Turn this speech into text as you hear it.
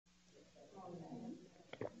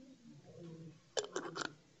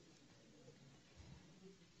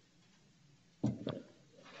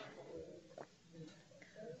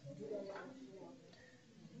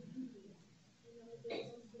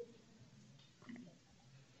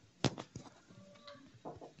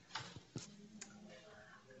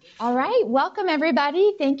All right, welcome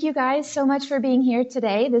everybody. Thank you guys so much for being here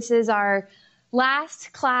today. This is our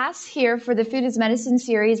last class here for the Food is Medicine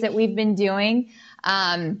series that we've been doing.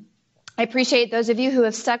 I appreciate those of you who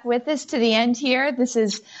have stuck with us to the end here. This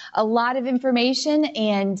is a lot of information,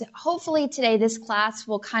 and hopefully today this class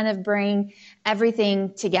will kind of bring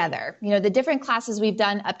everything together. You know, the different classes we've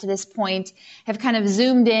done up to this point have kind of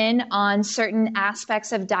zoomed in on certain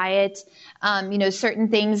aspects of diet, certain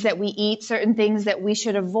things that we eat, certain things that we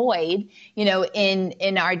should avoid,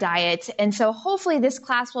 in our diet. And so hopefully this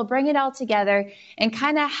class will bring it all together and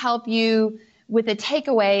kind of help you with a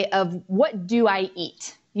takeaway of what do I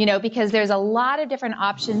eat? Because there's a lot of different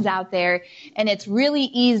options out there, and it's really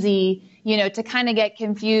easy, to kind of get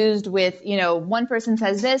confused with, one person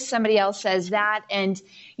says this, somebody else says that. And,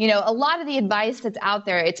 a lot of the advice that's out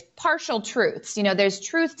there, it's partial truths. There's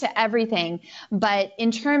truth to everything. But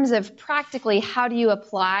in terms of practically how do you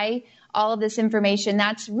apply all of this information,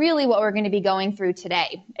 that's really what we're going to be going through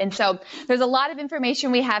today. And so there's a lot of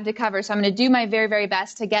information we have to cover. So I'm going to do my very, very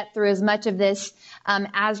best to get through as much of this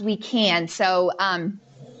as we can. So,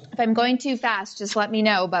 if I'm going too fast, just let me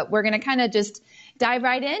know. But we're going to kind of just dive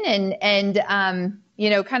right in and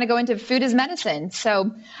kind of go into food as medicine.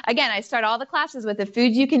 So again, I start all the classes with the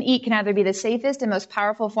foods you can eat can either be the safest and most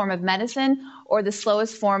powerful form of medicine or the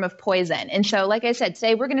slowest form of poison. And so, like I said,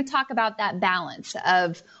 today we're going to talk about that balance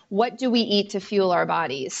of what do we eat to fuel our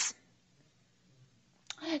bodies.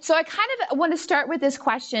 So I kind of want to start with this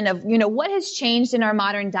question of, what has changed in our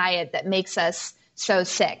modern diet that makes us so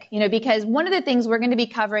sick, because one of the things we're going to be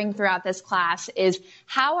covering throughout this class is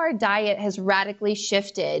how our diet has radically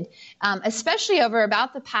shifted, especially over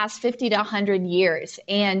about the past 50 to 100 years.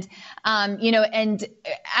 And, and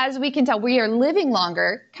as we can tell, we are living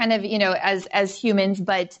longer kind of, as humans,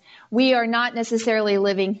 but we are not necessarily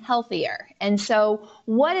living healthier. And so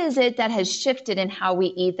what is it that has shifted in how we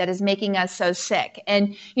eat that is making us so sick?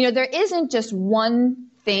 And, there isn't just one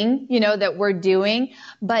thing, that we're doing,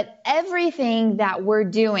 but everything that we're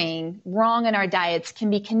doing wrong in our diets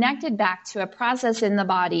can be connected back to a process in the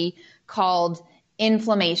body called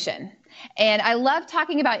inflammation. And I love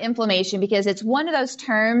talking about inflammation because it's one of those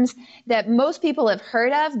terms that most people have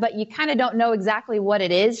heard of, but you kind of don't know exactly what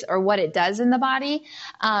it is or what it does in the body.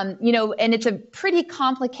 And it's a pretty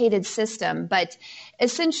complicated system, but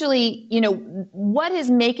essentially, what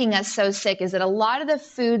is making us so sick is that a lot of the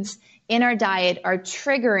foods in our diet are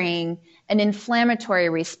triggering an inflammatory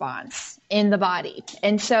response in the body.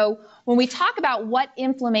 And so when we talk about what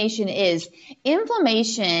inflammation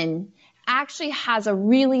actually has a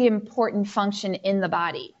really important function in the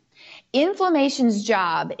body. Inflammation's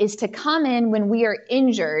job is to come in when we are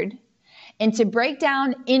injured and to break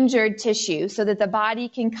down injured tissue so that the body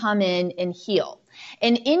can come in and heal.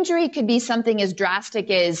 An injury could be something as drastic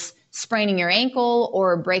as spraining your ankle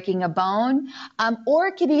or breaking a bone, or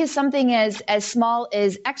it could be something as small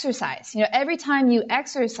as exercise. Every time you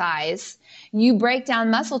exercise, you break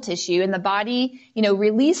down muscle tissue and the body,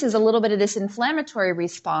 releases a little bit of this inflammatory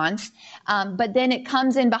response, but then it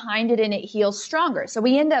comes in behind it and it heals stronger. So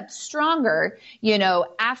we end up stronger,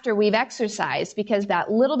 after we've exercised because that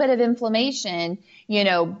little bit of inflammation,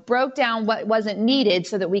 broke down what wasn't needed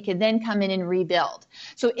so that we could then come in and rebuild.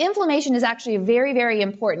 So inflammation is actually a very, very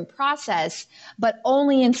important process, but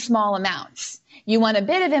only in small amounts. You want a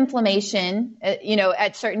bit of inflammation,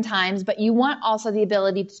 at certain times, but you want also the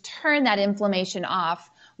ability to turn that inflammation off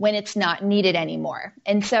when it's not needed anymore.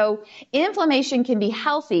 And so inflammation can be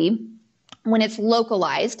healthy when it's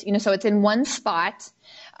localized, so it's in one spot.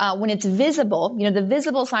 When it's visible, the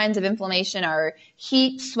visible signs of inflammation are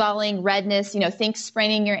heat, swelling, redness, think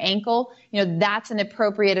spraining your ankle, that's an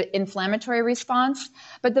appropriate inflammatory response.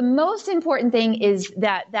 But the most important thing is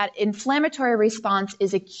that inflammatory response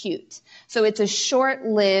is acute. So it's a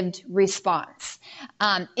short-lived response.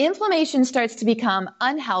 Inflammation starts to become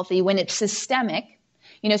unhealthy when it's systemic.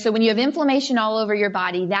 So when you have inflammation all over your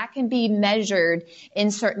body, that can be measured in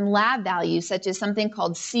certain lab values, such as something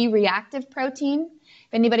called C-reactive protein.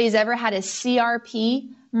 If anybody's ever had a CRP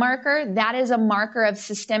marker, that is a marker of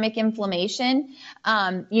systemic inflammation.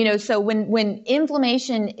 So when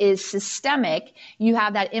inflammation is systemic, you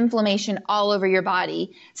have that inflammation all over your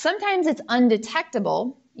body. Sometimes it's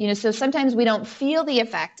undetectable. So sometimes we don't feel the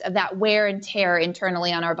effect of that wear and tear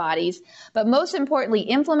internally on our bodies. But most importantly,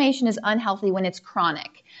 inflammation is unhealthy when it's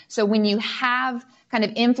chronic. So when you have kind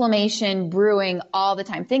of inflammation brewing all the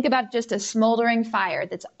time, think about just a smoldering fire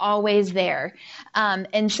that's always there.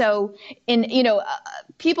 And so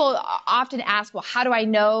people often ask, well, how do I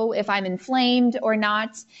know if I'm inflamed or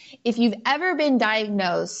not? If you've ever been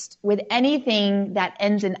diagnosed with anything that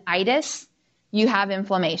ends in itis, you have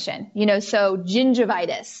inflammation. So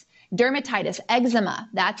gingivitis, Dermatitis, eczema,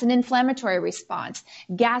 that's an inflammatory response.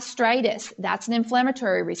 Gastritis, that's an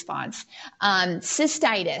inflammatory response.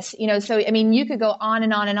 Cystitis, so, I mean, you could go on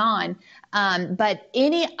and on and on. But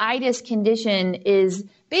any itis condition is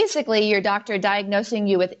basically your doctor diagnosing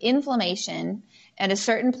you with inflammation at a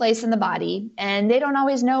certain place in the body, and they don't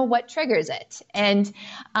always know what triggers it. And,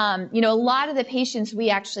 a lot of the patients we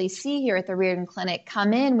actually see here at the Reardon Clinic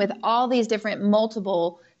come in with all these different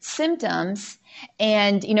multiple symptoms,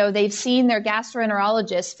 and, they've seen their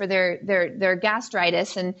gastroenterologist for their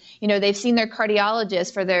gastritis, and, they've seen their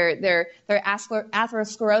cardiologist for their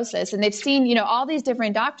atherosclerosis, and they've seen, all these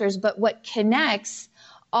different doctors, but what connects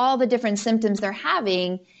all the different symptoms they're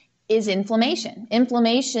having is inflammation.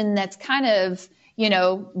 Inflammation that's kind of,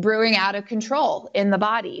 brewing out of control in the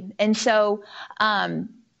body. And so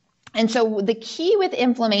the key with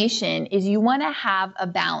inflammation is you want to have a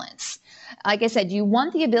balance. Like I said, you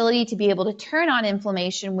want the ability to be able to turn on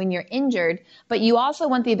inflammation when you're injured, but you also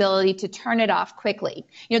want the ability to turn it off quickly.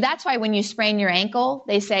 That's why when you sprain your ankle,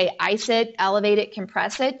 they say ice it, elevate it,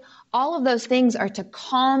 compress it. All of those things are to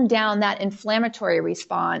calm down that inflammatory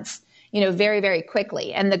response, very, very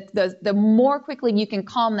quickly. And the more quickly you can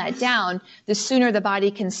calm that down, the sooner the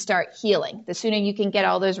body can start healing. The sooner you can get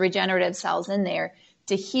all those regenerative cells in there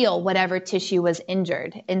to heal whatever tissue was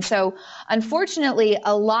injured. And so, unfortunately,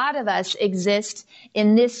 a lot of us exist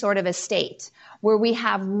in this sort of a state where we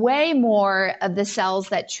have way more of the cells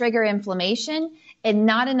that trigger inflammation and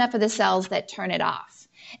not enough of the cells that turn it off.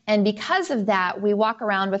 And because of that, we walk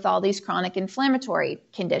around with all these chronic inflammatory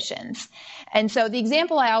conditions. And so the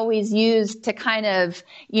example I always use to kind of,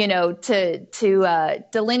 to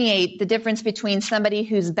delineate the difference between somebody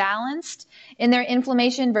who's balanced in their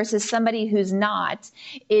inflammation versus somebody who's not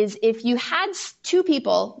is if you had two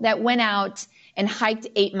people that went out and hiked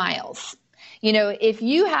 8 miles. If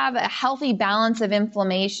you have a healthy balance of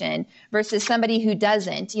inflammation versus somebody who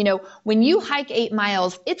doesn't, when you hike 8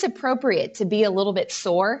 miles, it's appropriate to be a little bit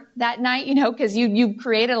sore that night, because you've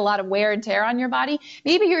created a lot of wear and tear on your body.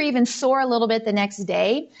 Maybe you're even sore a little bit the next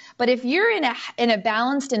day. But if you're in a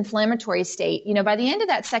balanced inflammatory state, by the end of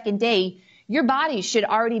that second day, your body should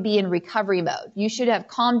already be in recovery mode. You should have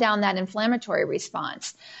calmed down that inflammatory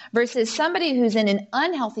response. Versus somebody who's in an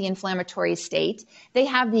unhealthy inflammatory state, they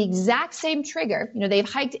have the exact same trigger. They've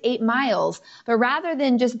hiked 8 miles, but rather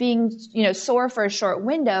than just being, sore for a short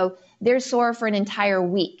window, they're sore for an entire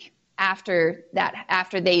week after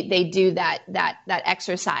they do that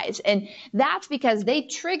exercise. And that's because they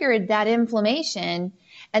triggered that inflammation,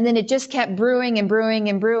 and then it just kept brewing and brewing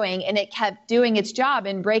and brewing, and it kept doing its job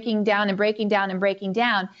and breaking down and breaking down and breaking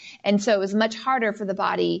down. And so it was much harder for the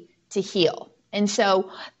body to heal. And so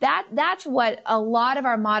that's what a lot of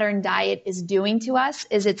our modern diet is doing to us,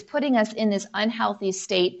 is it's putting us in this unhealthy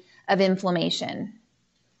state of inflammation.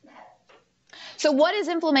 So what does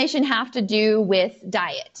inflammation have to do with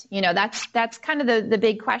diet? That's kind of the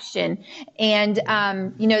big question. And,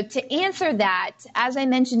 to answer that, as I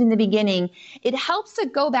mentioned in the beginning, it helps to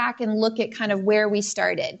go back and look at kind of where we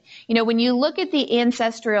started. When you look at the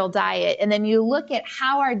ancestral diet and then you look at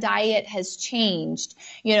how our diet has changed,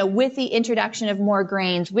 with the introduction of more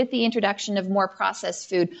grains, with the introduction of more processed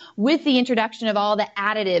food, with the introduction of all the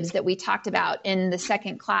additives that we talked about in the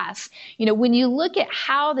second class, when you look at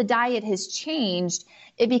how the diet has changed,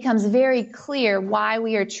 it becomes very clear why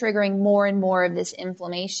we are triggering more and more of this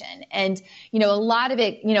inflammation. And, a lot of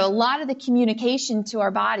the communication to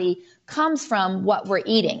our body comes from what we're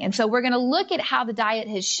eating. And so we're going to look at how the diet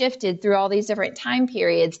has shifted through all these different time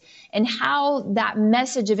periods and how that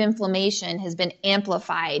message of inflammation has been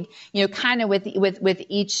amplified, kind of with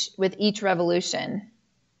each revolution.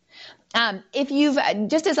 If you've,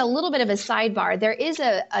 just as a little bit of a sidebar, there is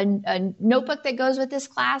a notebook that goes with this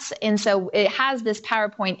class, and so it has this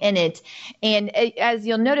PowerPoint in it. And as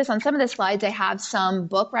you'll notice on some of the slides, I have some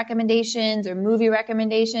book recommendations or movie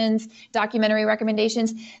recommendations, documentary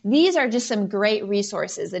recommendations. These are just some great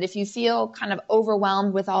resources that if you feel kind of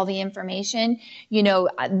overwhelmed with all the information,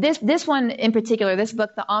 this one in particular, this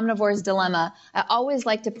book, The Omnivore's Dilemma, I always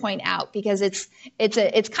like to point out because it's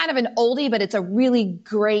kind of an oldie, but it's a really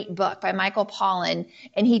great book by Michael Pollan,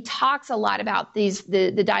 and he talks a lot about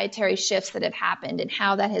the dietary shifts that have happened and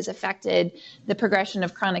how that has affected the progression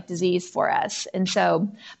of chronic disease for us. And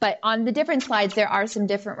so, but on the different slides, there are some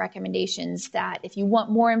different recommendations that if you want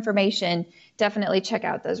more information, definitely check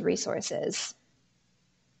out those resources.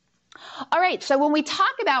 All right, so when we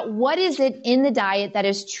talk about what is it in the diet that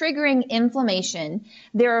is triggering inflammation,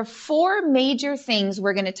 there are four major things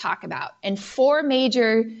we're going to talk about, and four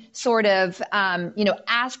major sort of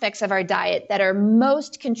aspects of our diet that are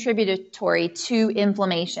most contributory to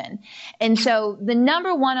inflammation. And so the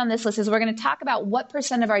number one on this list is we're going to talk about what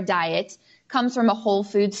percent of our diet comes from a whole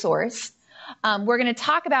food source. We're going to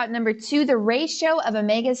talk about number two, the ratio of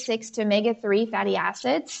omega-6 to omega-3 fatty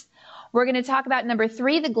acids. We're going to talk about number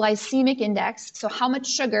three, the glycemic index, so how much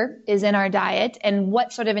sugar is in our diet and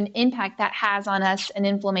what sort of an impact that has on us and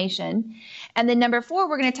inflammation. And then number four,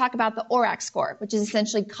 we're going to talk about the ORAC score, which is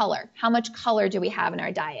essentially color. How much color do we have in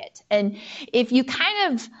our diet? And if you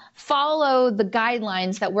kind of follow the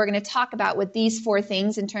guidelines that we're going to talk about with these four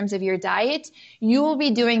things in terms of your diet, you will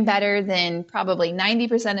be doing better than probably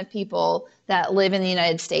 90% of people that live in the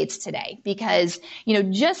United States today, because,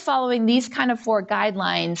 just following these kind of four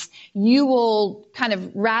guidelines, you will kind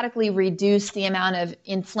of radically reduce the amount of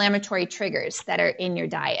inflammatory triggers that are in your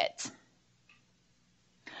diet.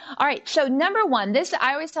 All right, so number one,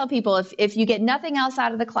 I always tell people, if you get nothing else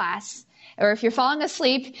out of the class, or if you're falling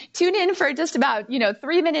asleep, tune in for just about,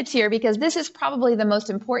 3 minutes here, because this is probably the most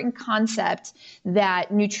important concept that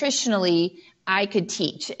nutritionally I could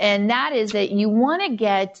teach. And that is that you want to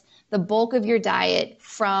get the bulk of your diet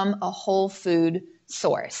from a whole food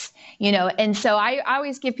source, and so I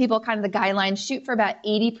always give people kind of the guidelines, shoot for about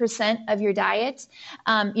 80% of your diet,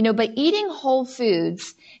 but eating whole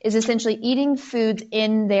foods is essentially eating foods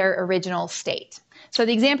in their original state. So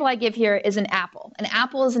the example I give here is an apple. An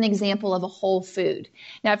apple is an example of a whole food.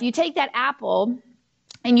 Now, if you take that apple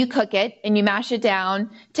and you cook it and you mash it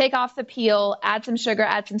down, take off the peel, add some sugar,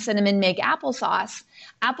 add some cinnamon, make applesauce.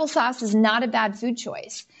 Applesauce is not a bad food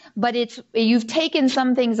choice, but you've taken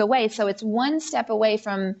some things away, so it's one step away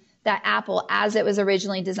from that apple as it was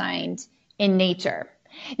originally designed in nature.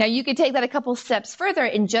 Now, you could take that a couple steps further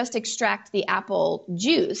and just extract the apple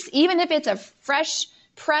juice. Even if it's a fresh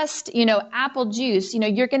pressed, apple juice,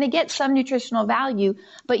 you're going to get some nutritional value,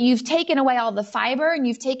 but you've taken away all the fiber and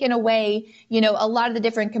you've taken away, a lot of the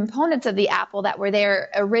different components of the apple that were there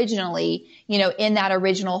originally, in that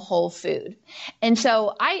original whole food. And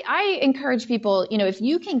so I encourage people, if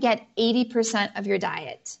you can get 80% of your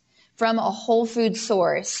diet from a whole food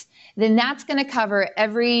source, then that's going to cover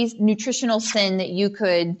every nutritional sin that you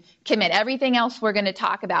could commit. Everything else we're going to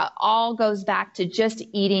talk about all goes back to just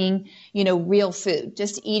eating, real food,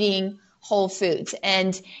 just eating whole foods.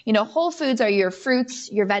 And, whole foods are your fruits,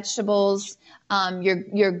 your vegetables,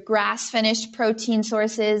 your grass-finished protein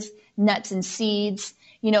sources, nuts and seeds,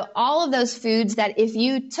 all of those foods that if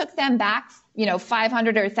you took them back,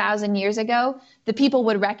 500 or 1,000 years ago, the people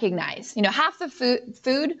would recognize. Half the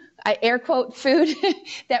food, air quote, food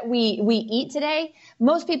that we eat today,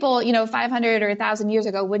 most people, 500 or 1,000 years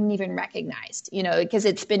ago wouldn't even recognize, because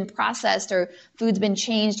it's been processed or food's been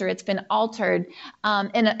changed or it's been altered.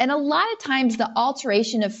 And a lot of times the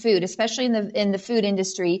alteration of food, especially in the food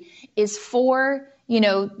industry, is for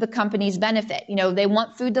the company's benefit. They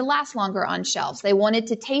want food to last longer on shelves. They want it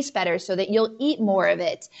to taste better so that you'll eat more of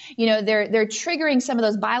it. They're triggering some of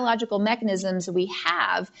those biological mechanisms that we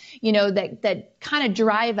have, that kind of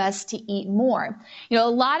drive us to eat more. A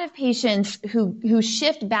lot of patients who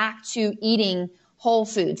shift back to eating whole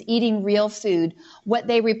foods, eating real food, what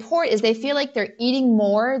they report is they feel like they're eating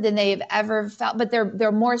more than they've ever felt, but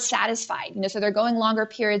they're more satisfied. So they're going longer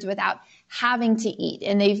periods without having to eat,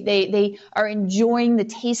 and they are enjoying the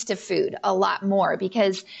taste of food a lot more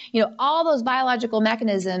because, all those biological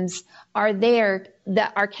mechanisms are there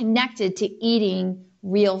that are connected to eating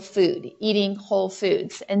real food, eating whole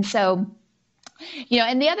foods. And so,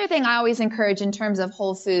 and the other thing I always encourage in terms of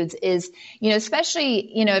whole foods is,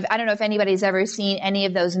 especially, I don't know if anybody's ever seen any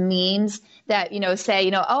of those memes that,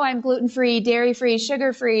 say, oh, I'm gluten-free, dairy-free,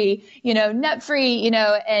 sugar-free, nut-free,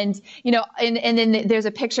 and then there's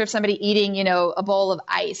a picture of somebody eating, a bowl of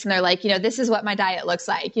ice, and they're like, this is what my diet looks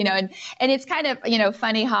like, and it's kind of,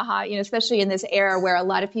 funny, haha, especially in this era where a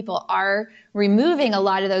lot of people are removing a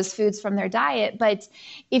lot of those foods from their diet. But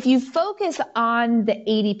if you focus on the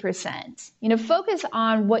 80%, focus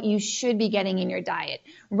on what you should be getting in your diet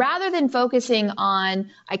rather than focusing on,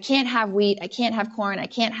 I can't have wheat, I can't have corn, I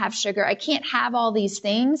can't have sugar, I can't have all these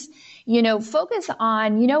things. Focus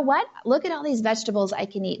on, what? Look at all these vegetables I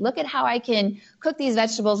can eat. Look at how I can cook these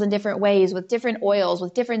vegetables in different ways with different oils,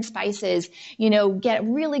 with different spices, get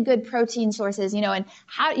really good protein sources, and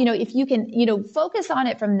how, if you can, focus on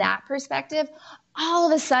it from that perspective,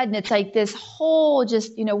 all of a sudden it's like this whole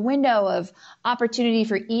just, window of opportunity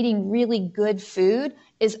for eating really good food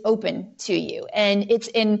is open to you. And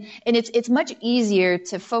it's much easier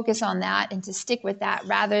to focus on that and to stick with that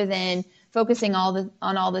rather than focusing on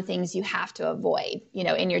all the things you have to avoid,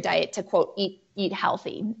 in your diet to quote, eat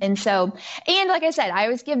healthy. And like I said, I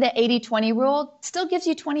always give the 80-20 rule. Still gives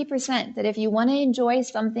you 20%, that if you want to enjoy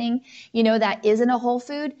something, that isn't a whole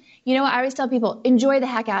food, I always tell people, enjoy the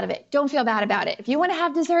heck out of it. Don't feel bad about it. If you want to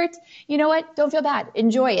have dessert, you know what? Don't feel bad.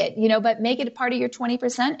 Enjoy it, but make it a part of your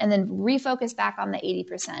 20% and then refocus back on the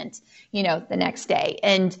 80%, the next day.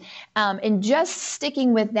 And just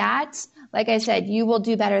sticking with that, like I said, you will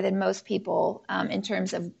do better than most people in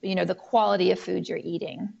terms of, the quality of food you're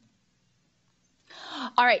eating.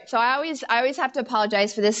 All right. So I always have to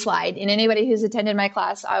apologize for this slide. And anybody who's attended my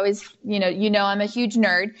class, I always, I'm a huge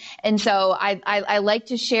nerd. And so I like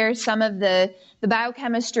to share some of the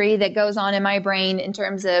biochemistry that goes on in my brain in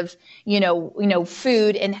terms of,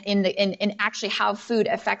 food and actually how food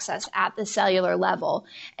affects us at the cellular level.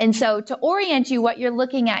 And so to orient you, what you're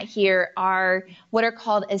looking at here are what are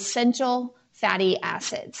called essential fatty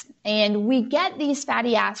acids. And we get these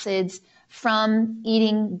fatty acids from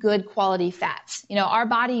eating good quality fats. Our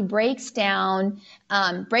body breaks down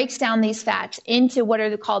these fats into what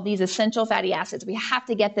are called these essential fatty acids. We have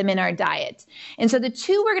to get them in our diet. And so the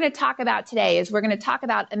two we're going to talk about today is we're going to talk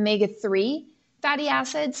about omega-3 fatty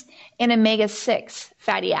acids and omega-6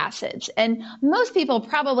 fatty acids. And most people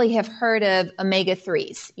probably have heard of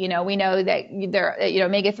omega-3s. We know that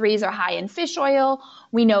omega-3s are high in fish oil.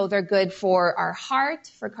 We know they're good for our heart,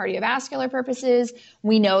 for cardiovascular purposes.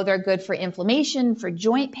 We know they're good for inflammation, for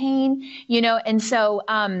joint pain, and so,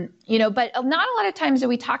 but not a lot of times do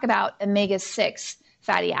we talk about omega-6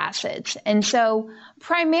 fatty acids. And so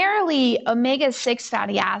primarily omega-6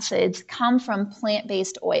 fatty acids come from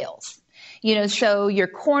plant-based oils. So your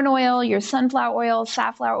corn oil, your sunflower oil,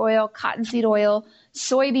 safflower oil, cottonseed oil,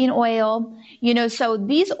 soybean oil, so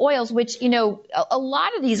these oils, which, a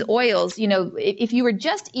lot of these oils, if you were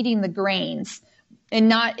just eating the grains and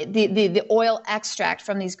not the oil extract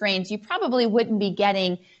from these grains, you probably wouldn't be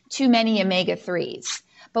getting too many omega-3s.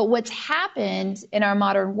 But what's happened in our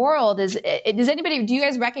modern world is, do you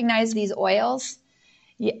guys recognize these oils?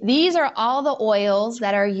 These are all the oils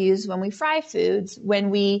that are used when we fry foods,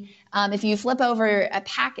 when we, if you flip over a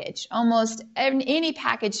package, almost any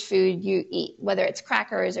packaged food you eat, whether it's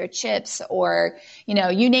crackers or chips or,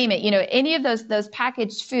 you name it, any of those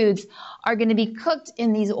packaged foods are going to be cooked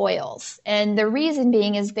in these oils. And the reason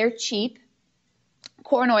being is they're cheap.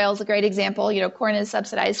 Corn oil is a great example. Corn is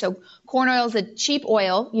subsidized. So corn oil is a cheap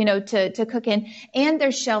oil, to cook in, and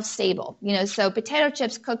they're shelf stable. So potato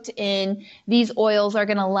chips cooked in these oils are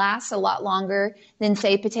going to last a lot longer than,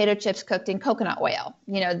 say, potato chips cooked in coconut oil.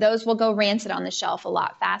 Those will go rancid on the shelf a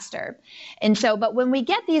lot faster. And so, but when we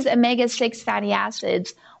get these omega-6 fatty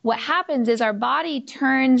acids, what happens is our body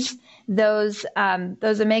turns those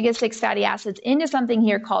omega-6 fatty acids into something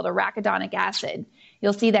here called arachidonic acid.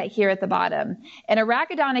 You'll see that here at the bottom. And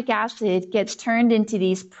arachidonic acid gets turned into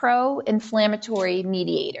these pro-inflammatory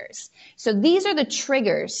mediators. So these are the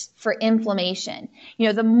triggers for inflammation.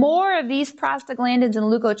 The more of these prostaglandins and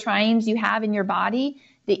leukotrienes you have in your body,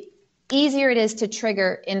 the easier it is to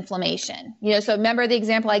trigger inflammation. So remember the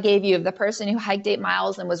example I gave you of the person who hiked 8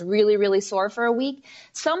 miles and was really, really sore for a week?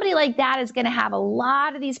 Somebody like that is going to have a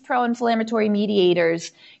lot of these pro-inflammatory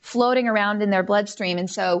mediators floating around in their bloodstream. And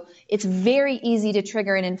so it's very easy to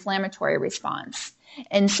trigger an inflammatory response.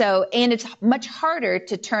 And it's much harder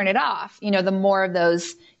to turn it off, the more of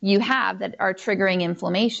those you have that are triggering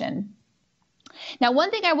inflammation. Now, one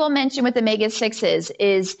thing I will mention with omega-6s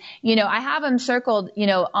is, I have them circled,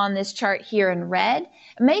 on this chart here in red.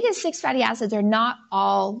 Omega-6 fatty acids are not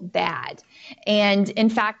all bad. And in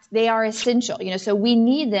fact, they are essential, so we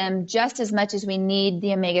need them just as much as we need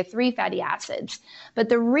the omega-3 fatty acids. But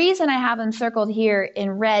the reason I have them circled here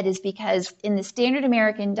in red is because in the standard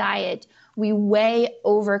American diet, we way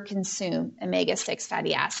overconsume omega-6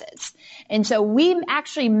 fatty acids. And so we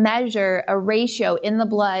actually measure a ratio in the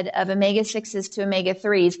blood of omega-6s to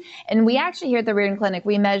omega-3s. And we actually here at the Reardon Clinic,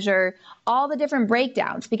 we measure all the different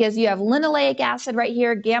breakdowns because you have linoleic acid right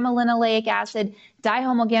here, gamma-linoleic acid,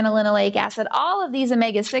 dihomylgamma-linoleic acid. All of these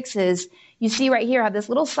omega-6s you see right here have this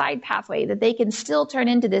little side pathway that they can still turn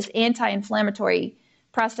into this anti-inflammatory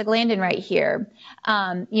prostaglandin right here.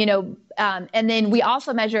 And then we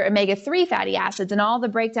also measure omega-3 fatty acids and all the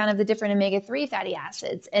breakdown of the different omega-3 fatty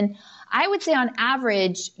acids. And I would say on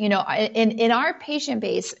average, in our patient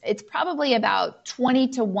base, it's probably about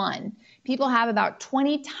 20-1. People have about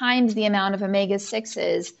 20 times the amount of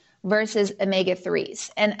omega-6s versus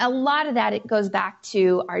omega-3s. And a lot of that, it goes back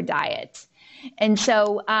to our diet. And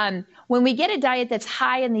so when we get a diet that's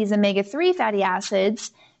high in these omega-3 fatty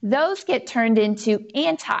acids, those get turned into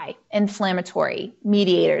anti-inflammatory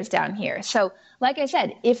mediators down here. So like I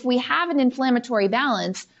said, if we have an inflammatory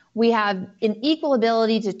balance, we have an equal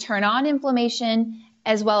ability to turn on inflammation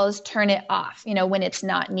as well as turn it off, when it's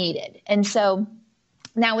not needed. And so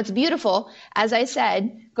now what's beautiful, as I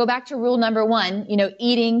said, go back to rule number 1,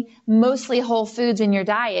 eating mostly whole foods in your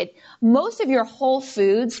diet. Most of your whole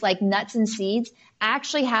foods, like nuts and seeds,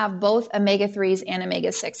 actually have both omega-3s and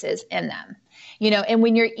omega-6s in them. And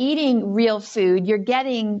when you're eating real food, you're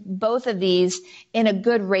getting both of these in a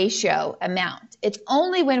good ratio amount. It's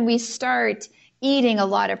only when we start eating a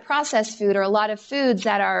lot of processed food or a lot of foods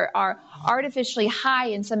that are artificially high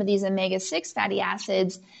in some of these omega-6 fatty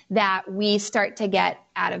acids that we start to get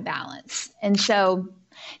out of balance. And so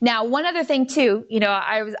now one other thing too,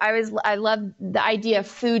 I love the idea of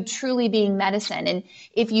food truly being medicine. And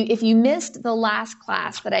if you missed the last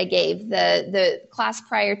class that I gave, the class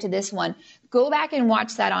prior to this one, go back and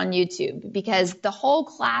watch that on YouTube, because the whole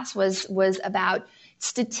class was about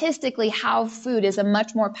statistically how food is a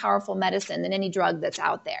much more powerful medicine than any drug that's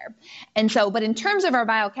out there. And so, but in terms of our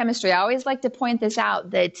biochemistry, I always like to point this out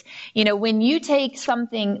that, when you take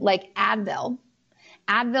something like Advil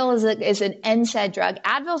is an NSAID drug.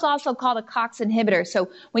 Advil is also called a COX inhibitor. So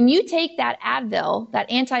when you take that Advil, that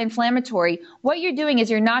anti-inflammatory, what you're doing is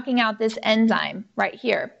you're knocking out this enzyme right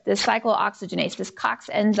here, this cyclooxygenase, this COX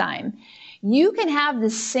enzyme. You can have the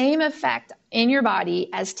same effect in your body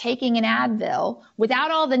as taking an Advil without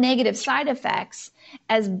all the negative side effects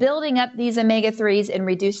as building up these omega-3s and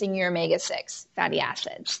reducing your omega-6 fatty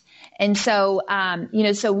acids. And so,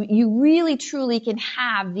 so you really truly can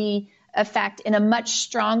have the effect in a much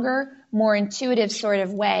stronger, more intuitive sort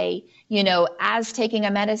of way, as taking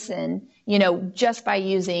a medicine, just by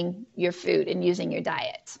using your food and using your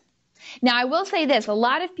diet. Now, I will say this, a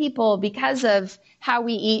lot of people, because of how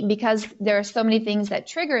we eat and because there are so many things that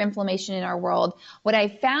trigger inflammation in our world, what I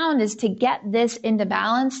found is to get this into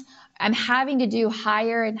balance, I'm having to do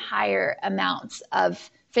higher and higher amounts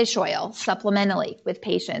of fish oil supplementally with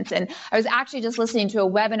patients. And I was actually just listening to a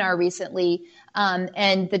webinar recently,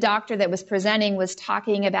 and the doctor that was presenting was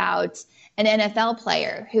talking about an NFL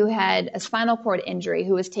player who had a spinal cord injury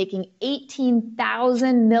who was taking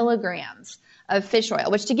 18,000 milligrams of fish oil,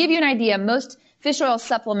 which, to give you an idea, most fish oil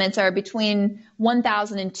supplements are between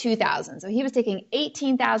 1,000 and 2,000. So he was taking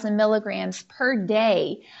 18,000 milligrams per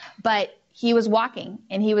day, but he was walking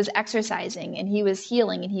and he was exercising and he was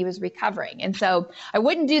healing and he was recovering. And so I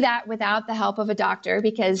wouldn't do that without the help of a doctor,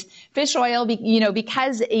 because fish oil,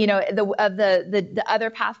 because the other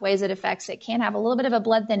pathways it affects, it can have a little bit of a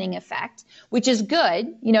blood thinning effect, which is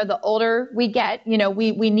good. The older we get,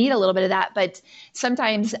 we need a little bit of that. But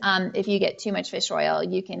sometimes if you get too much fish oil,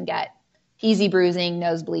 you can get easy bruising,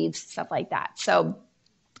 nosebleeds, stuff like that.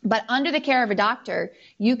 But under the care of a doctor,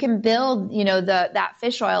 you can build, that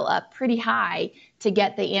fish oil up pretty high to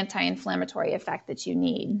get the anti-inflammatory effect that you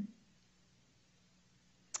need.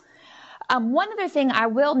 One other thing I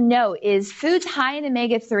will note is foods high in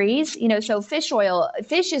omega-3s, so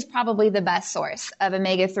fish is probably the best source of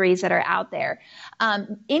omega-3s that are out there.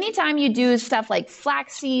 Anytime you do stuff like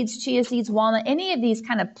flax seeds, chia seeds, walnut, any of these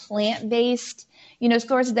kind of plant-based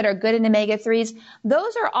sources that are good in omega-3s,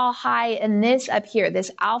 those are all high in this up here,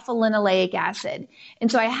 this alpha-linoleic acid.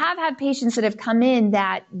 And so I have had patients that have come in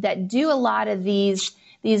that do a lot of these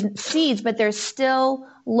seeds, but they're still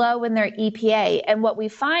low in their EPA. And what we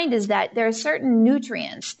find is that there are certain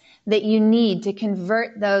nutrients that you need to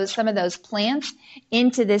convert some of those plants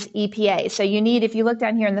into this EPA. So you need, if you look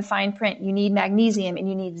down here in the fine print, you need magnesium and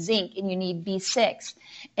you need zinc and you need B6.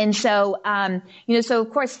 And so, so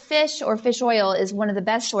of course fish or fish oil is one of the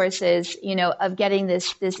best sources, of getting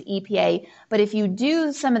this EPA. But if you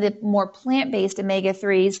do some of the more plant-based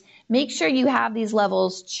omega-3s, make sure you have these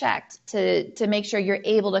levels checked to make sure you're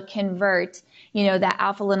able to convert, that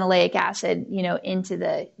alpha-linoleic acid, into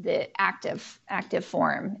the active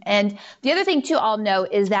form. And the other thing too I'll note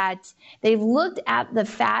is that they've looked at the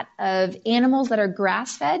fat of animals that are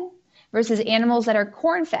grass-fed versus animals that are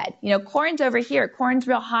corn-fed. Corn's over here. Corn's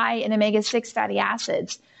real high in omega-6 fatty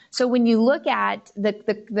acids. So when you look at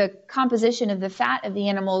the composition of the fat of the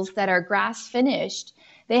animals that are grass-finished,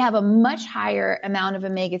 they have a much higher amount of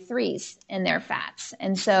omega-3s in their fats.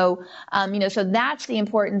 And so, so that's the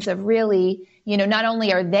importance of really, not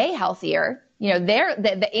only are they healthier,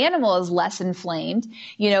 the animal is less inflamed,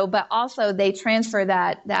 but also they transfer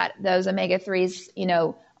those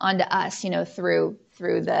omega-3s, onto us,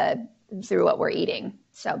 through what we're eating.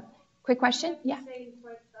 So, quick question? Yeah.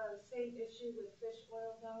 Same issue with fish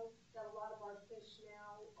oil, though, that a lot of our fish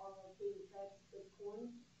now are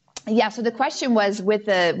Yeah, so the question was with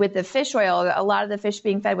the fish oil, a lot of the fish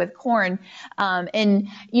being fed with corn, and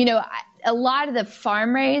a lot of the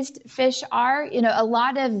farm raised fish are, a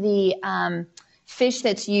lot of the fish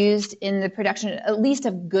that's used in the production, at least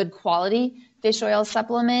of good quality fish oil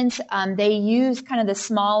supplements, they use kind of the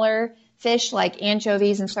smaller fish like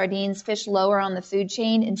anchovies and sardines, fish lower on the food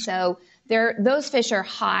chain, and so those fish are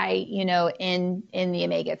high, in the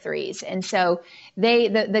omega-3s. And so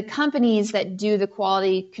the companies that do the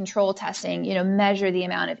quality control testing, measure the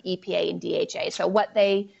amount of EPA and DHA. So what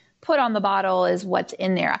they put on the bottle is what's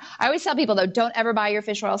in there. I always tell people though, don't ever buy your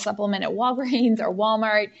fish oil supplement at Walgreens or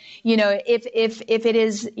Walmart. If it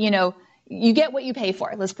is, you get what you pay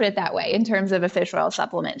for. Let's put it that way in terms of a fish oil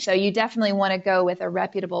supplement. So you definitely want to go with a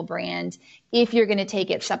reputable brand if you're going to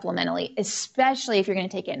take it supplementally, especially if you're going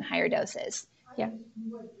to take it in higher doses. Yeah. I would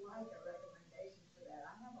like a recommendation for that.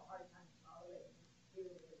 I have a hard time tolerating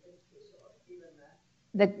dealing with the fish oil, even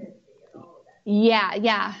and all of that.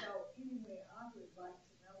 Yeah. So anyway, I would like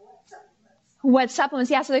to know what supplements. What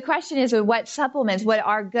supplements? Yeah. So the question is, what supplements? What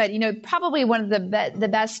are good? Probably one of the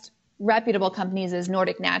best reputable companies is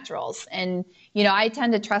Nordic Naturals. And, I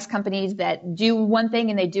tend to trust companies that do one thing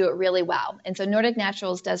and they do it really well. And so Nordic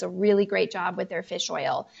Naturals does a really great job with their fish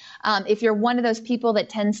oil. If you're one of those people that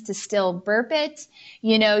tends to still burp it,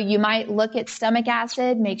 you might look at stomach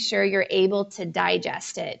acid, make sure you're able to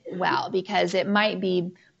digest it well, because it might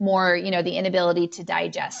be more, the inability to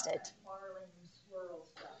digest it.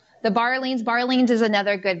 The Barleans is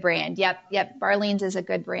another good brand. Yep. Barleans is a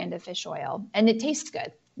good brand of fish oil, and it tastes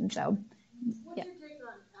good. And so, what's your take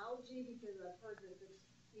on algae? Because I've heard that it's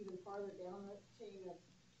even farther down the chain of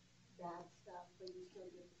bad stuff, but you still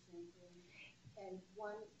get the same thing. And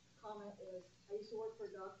one comment was, I used to work for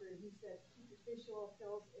a doctor, and he said, keep your fish oil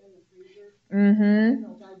pills in the freezer. Mm-hmm.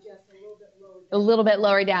 They'll digest a little bit lower down. A little bit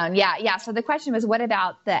lower down. Yeah. So the question was, what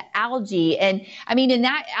about the algae? And and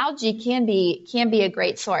that algae can be a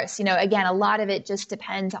great source. Again, a lot of it just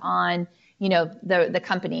depends on the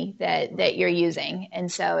company that you're using.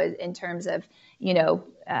 And so in terms of,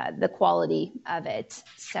 the quality of it.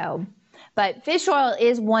 So, but fish oil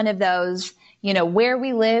is one of those, where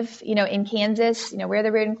we live, in Kansas, where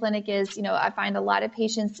the Reardon Clinic is, I find a lot of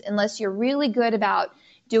patients, unless you're really good about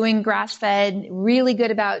doing grass-fed, really good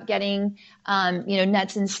about getting,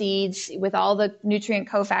 nuts and seeds with all the nutrient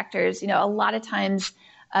cofactors, a lot of times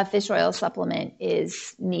a fish oil supplement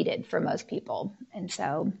is needed for most people. And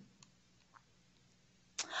so,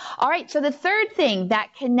 all right, so the third thing that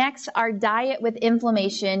connects our diet with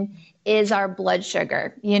inflammation is our blood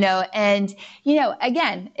sugar, and,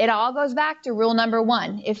 again, it all goes back to rule number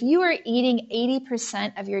one. If you are eating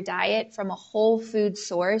 80% of your diet from a whole food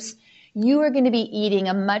source, you are going to be eating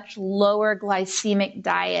a much lower glycemic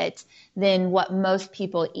diet than what most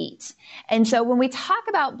people eat. And so when we talk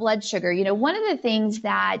about blood sugar, one of the things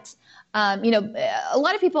that a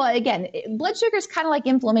lot of people, again, blood sugar is kind of like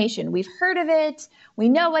inflammation. We've heard of it. We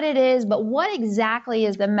know what it is, but what exactly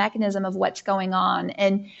is the mechanism of what's going on?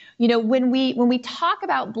 And, when we talk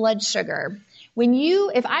about blood sugar,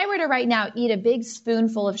 if I were to right now eat a big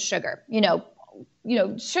spoonful of sugar,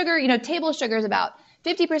 sugar, table sugar is about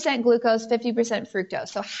 50% glucose, 50% fructose.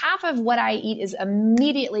 So half of what I eat is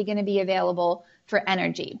immediately going to be available for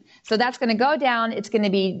energy. So that's going to go down. It's going to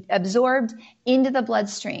be absorbed into the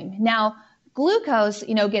bloodstream. Now, glucose,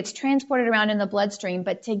 gets transported around in the bloodstream,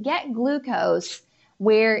 but to get glucose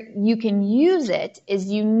where you can use it is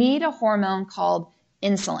you need a hormone called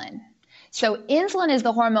insulin. So insulin is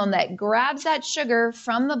the hormone that grabs that sugar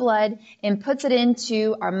from the blood and puts it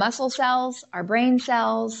into our muscle cells, our brain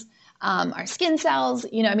cells, our skin cells,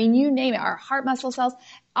 you name it, our heart muscle cells.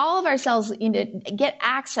 All of our cells get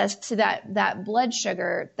access to that blood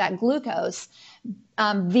sugar, that glucose,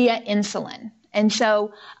 via insulin. And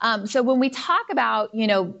so when we talk about,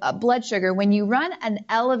 blood sugar, when you run an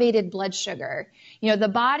elevated blood sugar, the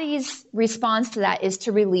body's response to that is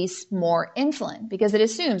to release more insulin, because it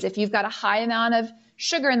assumes if you've got a high amount of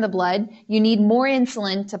sugar in the blood, you need more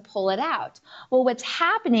insulin to pull it out. Well, what's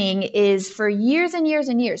happening is for years and years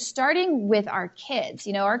and years, starting with our kids,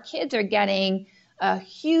 our kids are getting a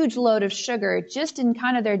huge load of sugar just in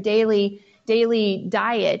kind of their daily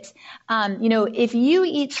diet. If you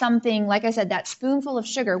eat something, like I said, that spoonful of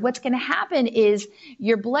sugar, what's going to happen is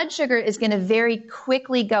your blood sugar is going to very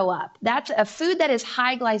quickly go up. That's a food that is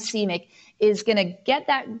high glycemic is going to get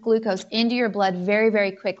that glucose into your blood very,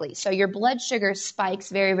 very quickly. So your blood sugar spikes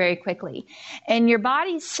very, very quickly. And your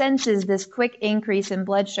body senses this quick increase in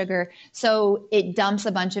blood sugar, so it dumps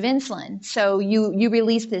a bunch of insulin. So you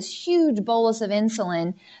release this huge bolus of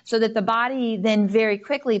insulin so that the body then very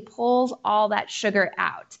quickly pulls all that sugar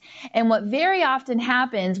out. And what very often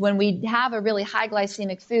happens when we have a really high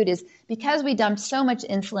glycemic food is because we dumped so much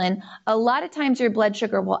insulin, a lot of times your blood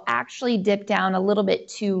sugar will actually dip down a little bit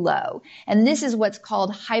too low. And this is what's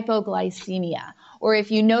called hypoglycemia. Or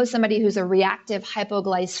if you know somebody who's a reactive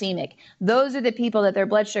hypoglycemic, those are the people that their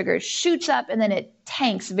blood sugar shoots up and then it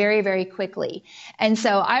tanks very, very quickly. And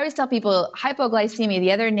so I always tell people hypoglycemia,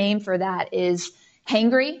 the other name for that is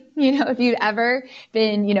hangry. If you've ever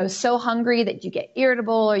been, so hungry that you get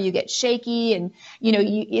irritable or you get shaky and,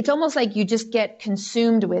 it's almost like you just get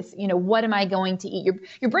consumed with, what am I going to eat?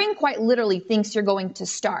 Your brain quite literally thinks you're going to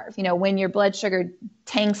starve, when your blood sugar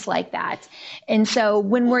tanks like that. And so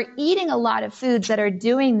when we're eating a lot of foods that are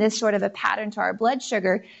doing this sort of a pattern to our blood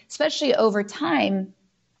sugar, especially over time,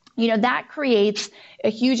 that creates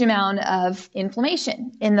a huge amount of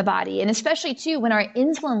inflammation in the body. And especially too, when our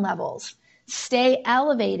insulin levels stay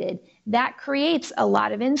elevated, that creates a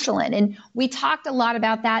lot of insulin. And we talked a lot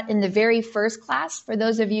about that in the very first class. For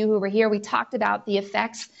those of you who were here, we talked about the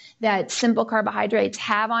effects that simple carbohydrates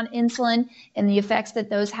have on insulin and the effects that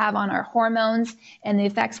those have on our hormones and the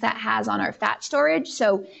effects that has on our fat storage.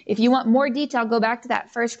 So if you want more detail, go back to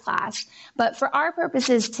that first class. But for our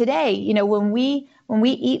purposes today, when we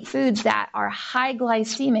eat foods that are high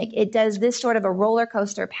glycemic, it does this sort of a roller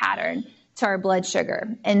coaster pattern to our blood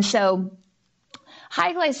sugar. And so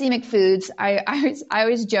high glycemic foods, I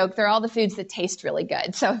always joke, they're all the foods that taste really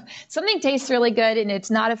good. So if something tastes really good and it's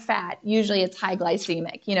not a fat, usually it's high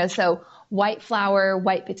glycemic. So white flour,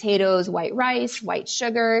 white potatoes, white rice, white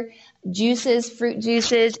sugar, juices, fruit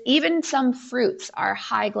juices, even some fruits are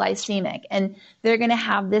high glycemic, and they're going to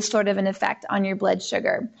have this sort of an effect on your blood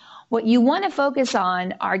sugar. What you want to focus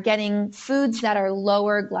on are getting foods that are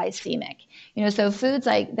lower glycemic. So foods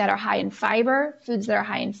that are high in fiber, foods that are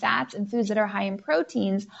high in fats, and foods that are high in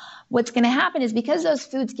proteins. What's going to happen is because those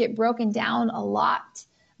foods get broken down a lot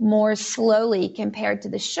more slowly compared to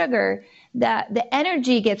the sugar, that the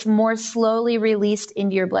energy gets more slowly released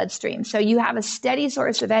into your bloodstream. So you have a steady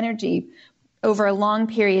source of energy over a long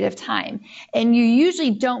period of time. And you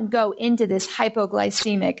usually don't go into this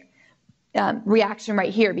hypoglycemic reaction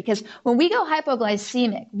right here, because when we go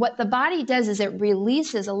hypoglycemic, what the body does is it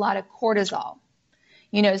releases a lot of cortisol.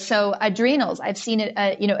 So adrenals, I've seen it,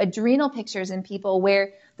 adrenal pictures in people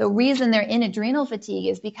where the reason they're in adrenal fatigue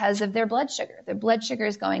is because of their blood sugar. Their blood sugar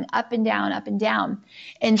is going up and down, up and down.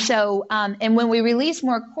 And so, and when we release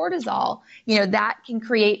more cortisol, that can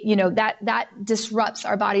create, that disrupts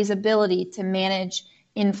our body's ability to manage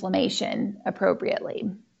inflammation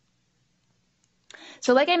appropriately.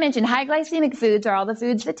 So like I mentioned, high glycemic foods are all the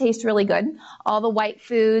foods that taste really good, all the white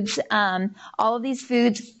foods, all of these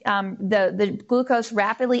foods, the glucose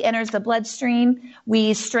rapidly enters the bloodstream.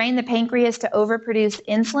 We strain the pancreas to overproduce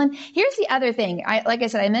insulin. Here's the other thing. Like I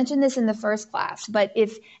said, I mentioned this in the first class, but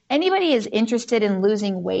if anybody is interested in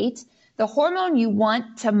losing weight, the hormone you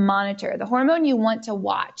want to monitor, the hormone you want to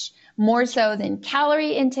watch, more so than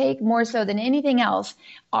calorie intake, more so than anything else,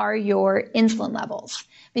 are your insulin levels.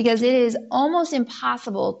 Because it is almost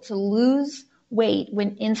impossible to lose weight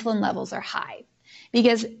when insulin levels are high.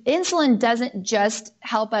 Because insulin doesn't just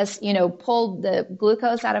help us, pull the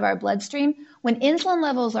glucose out of our bloodstream. When insulin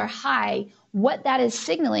levels are high, what that is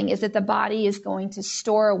signaling is that the body is going to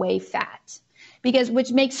store away fat.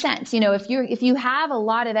 Which makes sense. If you have a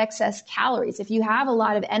lot of excess calories, if you have a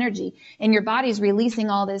lot of energy and your body's releasing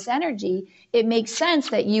all this energy, it makes sense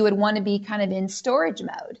that you would want to be kind of in storage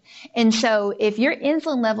mode. And so if your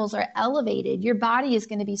insulin levels are elevated, your body is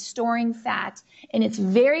going to be storing fat, and it's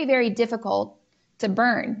very, very difficult to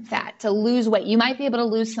burn fat, to lose weight. You might be able to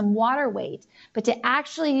lose some water weight, but to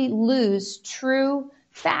actually lose true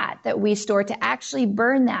fat that we store, to actually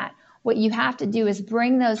burn that, what you have to do is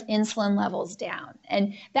bring those insulin levels down.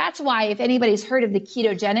 And that's why, if anybody's heard of the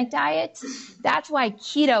ketogenic diet, that's why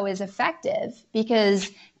keto is effective, because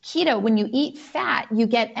keto, when you eat fat, you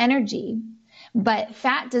get energy, but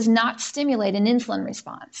fat does not stimulate an insulin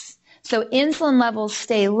response. So insulin levels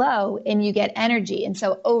stay low and you get energy. And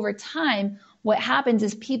so over time, what happens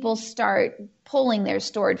is people start pulling their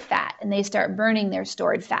stored fat and they start burning their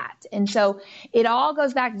stored fat. And so it all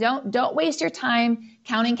goes back. Don't waste your time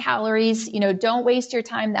counting calories. Don't waste your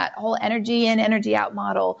time, that whole energy in, energy out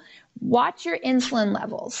model. Watch your insulin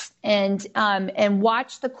levels and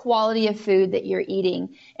watch the quality of food that you're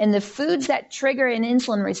eating. And the foods that trigger an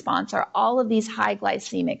insulin response are all of these high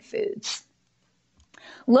glycemic foods.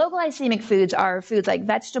 Low glycemic foods are foods like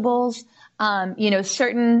vegetables,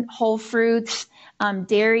 certain whole fruits,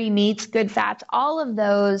 dairy, meats, good fats. All of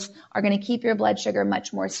those are going to keep your blood sugar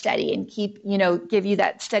much more steady and give you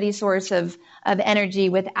that steady source of energy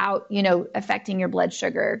without, affecting your blood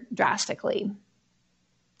sugar drastically.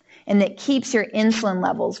 And that keeps your insulin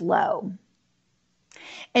levels low.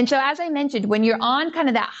 And so, as I mentioned, when you're on kind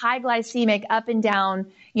of that high glycemic up and down,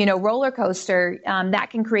 roller coaster,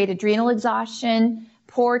 that can create adrenal exhaustion,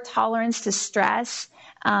 poor tolerance to stress.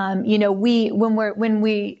 When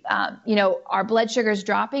our blood sugar is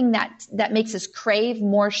dropping, that makes us crave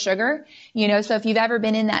more sugar. So if you've ever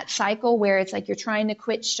been in that cycle where it's like you're trying to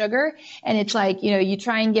quit sugar and it's like, you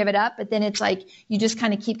try and give it up, but then it's like you just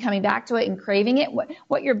kind of keep coming back to it and craving it.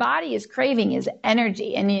 What your body is craving is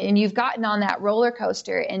energy, and you've gotten on that roller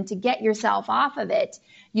coaster, and to get yourself off of it,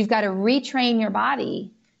 you've got to retrain your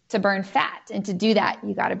body to burn fat. And to do that,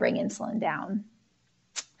 you got to bring insulin down.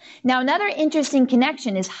 Now, another interesting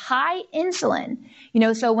connection is high insulin.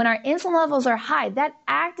 So when our insulin levels are high, that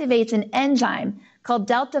activates an enzyme called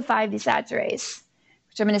delta-5 desaturase,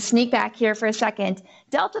 which I'm going to sneak back here for a second.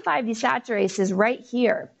 Delta-5 desaturase is right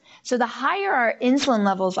here. So the higher our insulin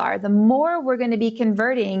levels are, the more we're going to be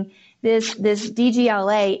converting this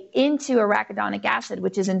DGLA into arachidonic acid,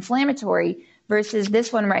 which is inflammatory, versus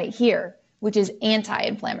this one right here, which is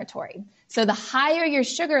anti-inflammatory. So the higher your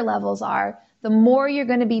sugar levels are, the more you're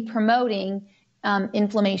going to be promoting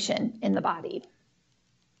inflammation in the body.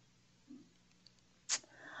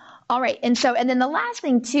 All right, and then the last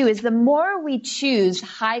thing too is the more we choose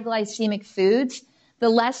high glycemic foods, the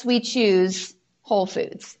less we choose whole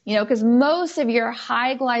foods. Because most of your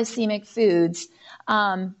high glycemic foods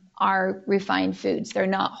are refined foods. They're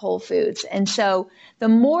not whole foods. And so the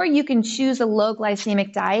more you can choose a low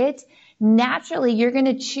glycemic diet, naturally you're going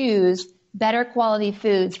to choose better quality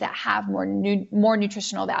foods that have more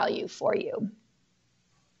nutritional value for you.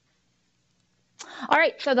 All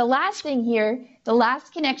right, so the last thing here, the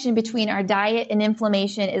last connection between our diet and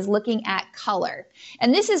inflammation is looking at color.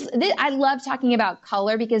 And I love talking about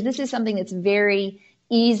color because this is something that's very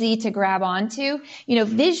easy to grab onto.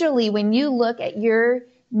 Visually, when you look at your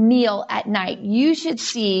meal at night, you should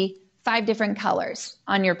see 5 different colors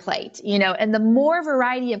on your plate, and the more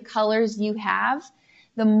variety of colors you have,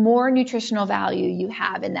 the more nutritional value you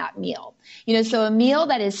have in that meal. So a meal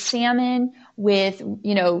that is salmon with,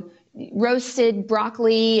 roasted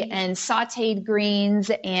broccoli and sauteed greens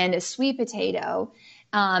and a sweet potato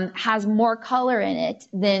has more color in it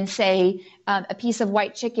than, say, a piece of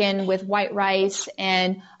white chicken with white rice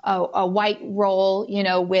and a white roll,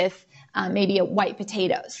 with maybe white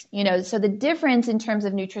potatoes. So the difference in terms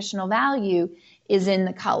of nutritional value is in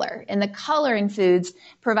the color. And the color in foods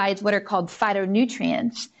provides what are called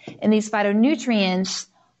phytonutrients. And these phytonutrients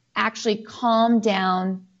actually calm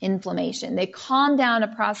down inflammation. They calm down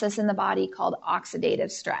a process in the body called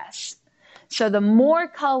oxidative stress. So the more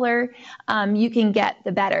color you can get,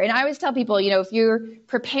 the better. And I always tell people, if you're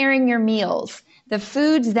preparing your meals, the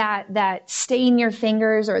foods that stain your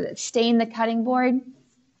fingers or that stain the cutting board,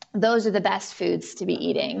 those are the best foods to be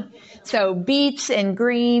eating. So beets and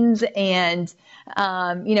greens and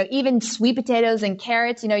even sweet potatoes and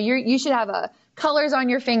carrots, you should have colors on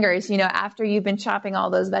your fingers, after you've been chopping all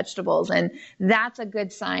those vegetables. And that's a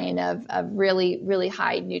good sign of really, really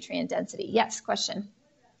high nutrient density. Yes, question.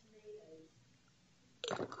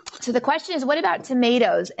 So the question is, what about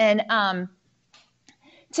tomatoes? And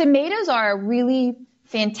tomatoes are a really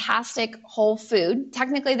fantastic whole food.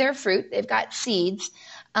 Technically, they're a fruit. They've got seeds.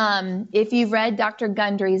 If you've read Dr.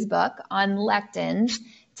 Gundry's book on lectins,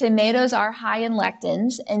 tomatoes are high in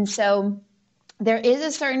lectins, and so there is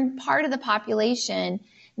a certain part of the population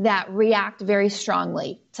that react very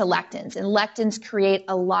strongly to lectins, and lectins create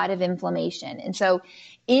a lot of inflammation. And so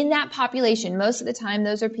in that population, most of the time,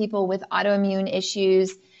 those are people with autoimmune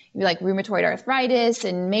issues, like rheumatoid arthritis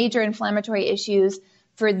and major inflammatory issues.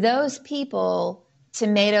 For those people,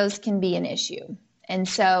 tomatoes can be an issue. And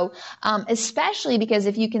so, especially because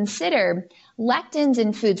if you consider lectins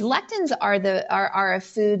in foods, lectins are a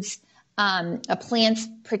food's, a plant's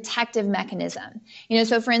protective mechanism.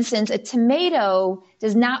 So for instance, a tomato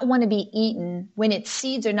does not want to be eaten when its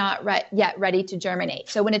seeds are not yet ready to germinate.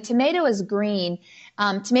 So when a tomato is green,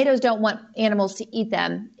 tomatoes don't want animals to eat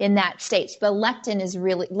them in that state. So the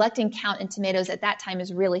lectin count in tomatoes at that time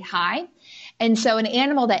is really high. And so an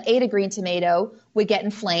animal that ate a green tomato would get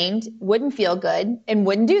inflamed, wouldn't feel good, and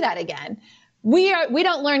wouldn't do that again. We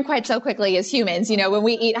don't learn quite so quickly as humans. When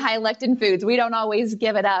we eat high lectin foods, we don't always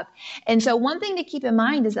give it up. And so one thing to keep in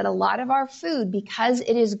mind is that a lot of our food, because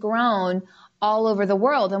it is grown all over the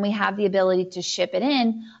world and we have the ability to ship it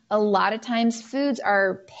in, a lot of times foods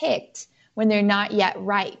are picked when they're not yet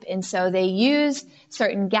ripe. And so they use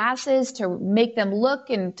certain gases to make them look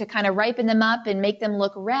and to kind of ripen them up and make them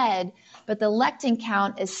look red, but the lectin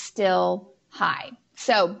count is still high.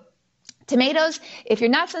 So tomatoes, if you're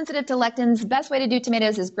not sensitive to lectins, the best way to do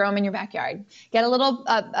tomatoes is grow them in your backyard. Get a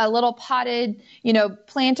little potted,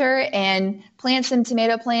 planter and plant some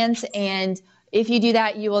tomato plants. And if you do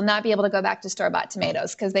that, you will not be able to go back to store-bought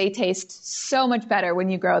tomatoes because they taste so much better when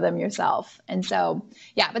you grow them yourself. And so,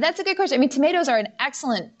 yeah, but that's a good question. I mean, tomatoes are an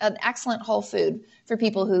excellent whole food for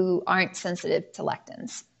people who aren't sensitive to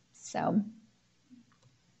lectins. So,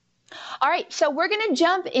 all right, so we're going to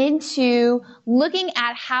jump into looking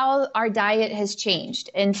at how our diet has changed.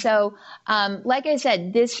 And so, like I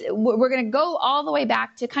said, we're going to go all the way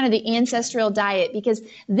back to kind of the ancestral diet because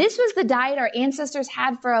this was the diet our ancestors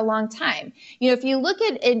had for a long time. If you look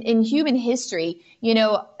at in human history,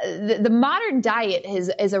 the modern diet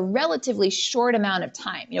is a relatively short amount of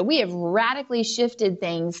time. We have radically shifted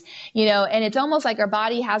things, and it's almost like our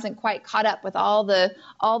body hasn't quite caught up with all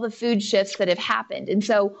the food shifts that have happened. And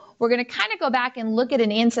so we're going to kind of go back and look at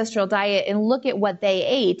an ancestral diet and look at what they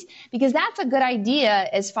ate because that's a good idea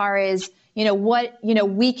as far as, what,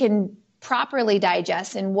 we can properly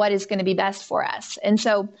digest and what is going to be best for us. And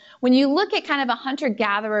so when you look at kind of a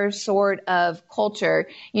hunter-gatherer sort of culture,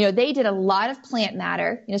 they did a lot of plant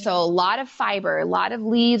matter, so a lot of fiber, a lot of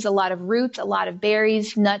leaves, a lot of roots, a lot of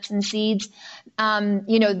berries, nuts, and seeds.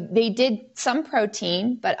 They did some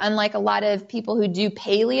protein, but unlike a lot of people who do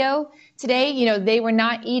paleo today, they were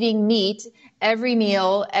not eating meat every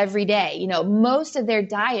meal, every day. Most of their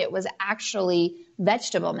diet was actually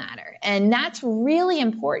vegetable matter. And that's really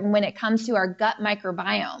important when it comes to our gut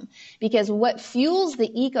microbiome because what fuels the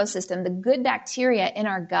ecosystem, the good bacteria in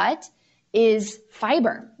our gut, is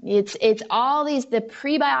fiber. It's all the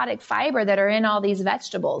prebiotic fiber that are in all these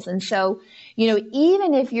vegetables. And so,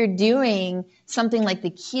 even if you're doing something like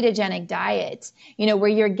the ketogenic diet, where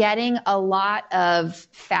you're getting a lot of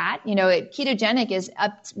fat, ketogenic is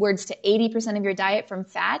upwards to 80% of your diet from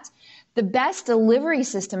fat. The best delivery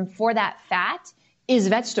system for that fat is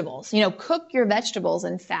vegetables. Cook your vegetables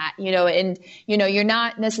in fat, and, you're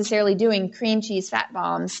not necessarily doing cream cheese fat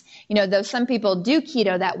bombs, though some people do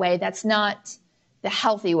keto that way. That's not the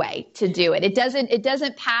healthy way to do it. It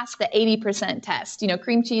doesn't pass the 80% test.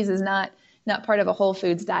 Cream cheese is not part of a whole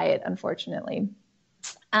foods diet, unfortunately.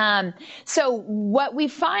 So what we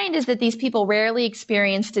find is that these people rarely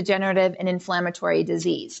experience degenerative and inflammatory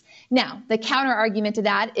disease. Now, the counter argument to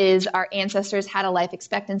that is our ancestors had a life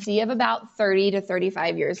expectancy of about 30 to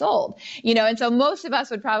 35 years old, and so most of us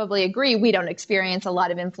would probably agree we don't experience a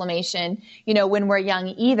lot of inflammation, when we're young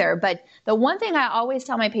either. But the one thing I always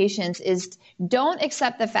tell my patients is don't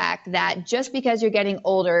accept the fact that just because you're getting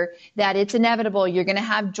older, that it's inevitable you're going to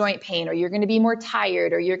have joint pain or you're going to be more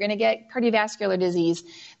tired or you're going to get cardiovascular disease.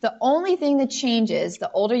 The only thing that changes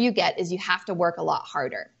the older you get is you have to work a lot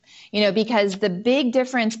harder, because the big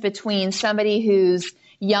difference between somebody who's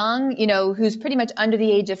young, who's pretty much under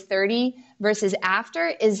the age of 30 versus after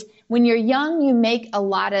is when you're young, you make a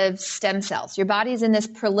lot of stem cells. Your body's in this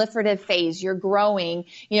proliferative phase. You're growing,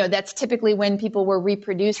 that's typically when people were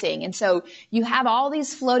reproducing. And so you have all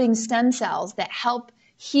these floating stem cells that help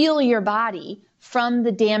heal your body from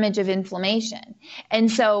the damage of inflammation.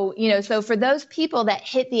 And so, so for those people that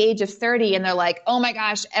hit the age of 30 and they're like, oh my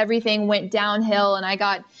gosh, everything went downhill and I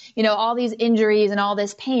got, all these injuries and all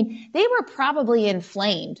this pain, they were probably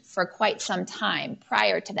inflamed for quite some time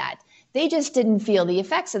prior to that. They just didn't feel the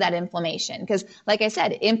effects of that inflammation because, like I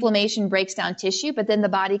said, inflammation breaks down tissue, but then the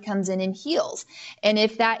body comes in and heals. And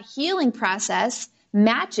if that healing process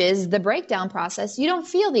matches the breakdown process, you don't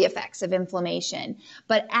feel the effects of inflammation.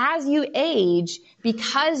 But as you age,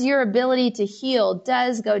 because your ability to heal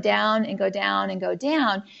does go down and go down and go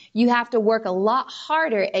down, you have to work a lot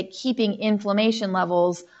harder at keeping inflammation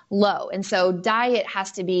levels low. And so diet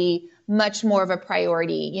has to be much more of a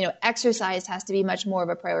priority. Exercise has to be much more of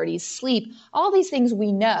a priority. Sleep, all these things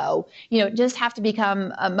we know, just have to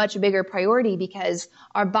become a much bigger priority because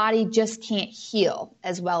our body just can't heal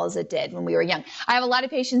as well as it did when we were young. I have a lot of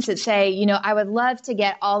patients that say, I would love to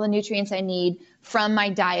get all the nutrients I need from my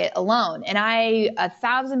diet alone. And I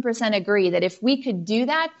 1,000% agree that if we could do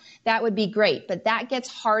that, that would be great. But that gets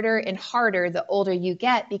harder and harder the older you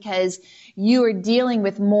get because you are dealing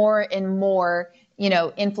with more and more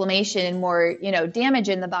inflammation and more, damage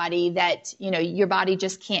in the body that, your body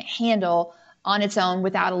just can't handle on its own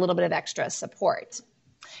without a little bit of extra support.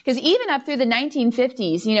 Because even up through the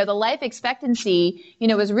 1950s, the life expectancy,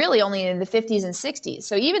 was really only in the 50s and 60s.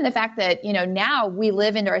 So even the fact that, now we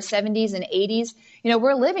live into our 70s and 80s,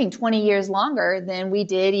 we're living 20 years longer than we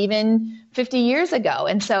did even 50 years ago.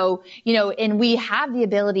 And so, and we have the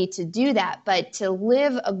ability to do that, but to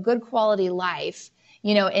live a good quality life,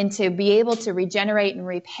 and to be able to regenerate and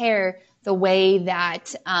repair the way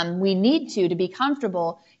that we need to be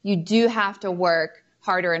comfortable, you do have to work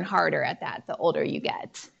harder and harder at that the older you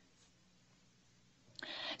get.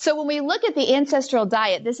 So when we look at the ancestral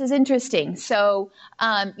diet, this is interesting. So,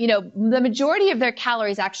 the majority of their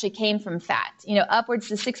calories actually came from fat. Upwards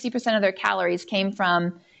to 60% of their calories came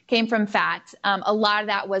from fat. A lot of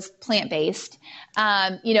that was plant-based.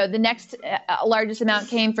 The next largest amount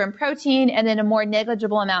came from protein, and then a more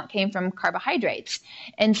negligible amount came from carbohydrates.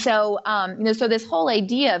 And so, so this whole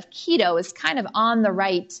idea of keto is kind of on the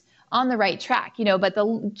right track, but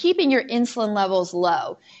keeping your insulin levels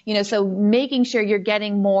low, so making sure you're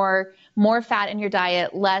getting more fat in your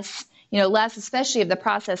diet, less especially of the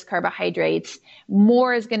processed carbohydrates,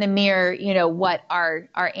 more is going to mirror, what our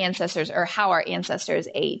ancestors or how our ancestors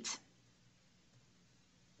ate.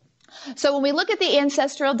 So when we look at the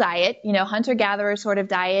ancestral diet, hunter-gatherer sort of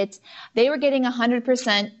diet, they were getting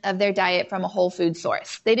 100% of their diet from a whole food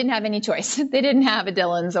source. They didn't have any choice. They didn't have a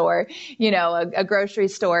Dillon's or, a grocery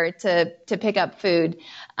store to pick up food.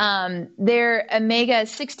 Their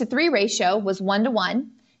omega-6-3 ratio was 1-to-1.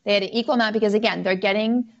 They had an equal amount because, again, they're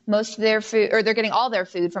getting most of their food, or they're getting all their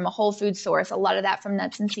food from a whole food source, a lot of that from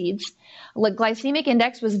nuts and seeds. Glycemic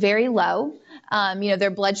index was very low. Their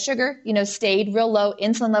blood sugar, stayed real low.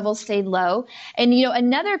 Insulin levels stayed low. And,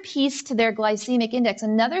 another piece to their glycemic index,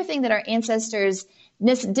 another thing that our ancestors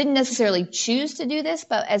didn't necessarily choose to do this,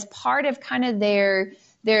 but as part of kind of their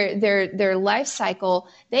life cycle,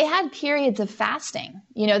 they had periods of fasting.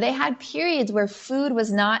 They had periods where food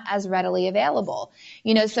was not as readily available.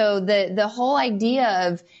 So the whole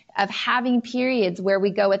idea of having periods where we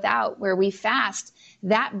go without, where we fast,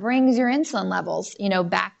 that brings your insulin levels,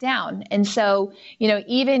 back down. And so,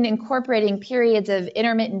 even incorporating periods of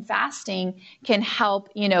intermittent fasting can help,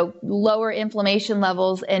 lower inflammation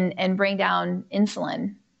levels and bring down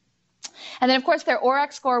insulin. And then, of course, their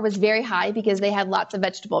ORAC score was very high because they had lots of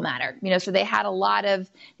vegetable matter, so they had a lot of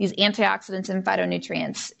these antioxidants and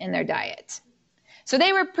phytonutrients in their diet. So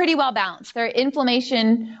they were pretty well balanced. Their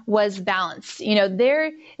inflammation was balanced.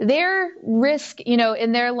 Their risk,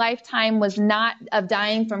 in their lifetime was not of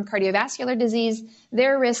dying from cardiovascular disease.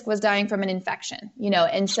 Their risk was dying from an infection,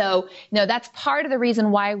 and so, that's part of the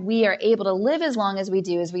reason why we are able to live as long as we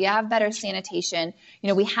do is we have better sanitation.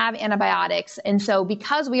 We have antibiotics. And so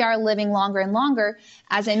because we are living longer and longer,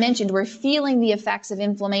 as I mentioned, we're feeling the effects of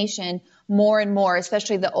inflammation more and more,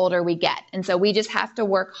 especially the older we get. And so we just have to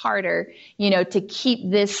work harder, to keep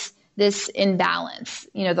this in balance,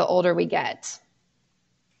 the older we get.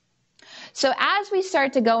 So as we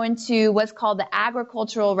start to go into what's called the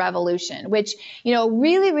agricultural revolution, which,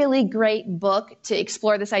 really, really great book to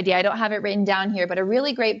explore this idea. I don't have it written down here, but a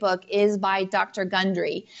really great book is by Dr.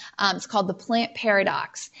 Gundry. It's called The Plant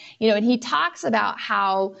Paradox. And he talks about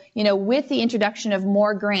how, with the introduction of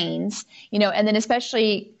more grains, and then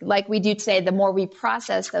especially like we do today, the more we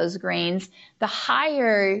process those grains, the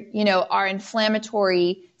higher, our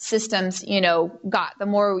inflammatory systems, got, the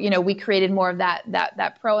more, we created more of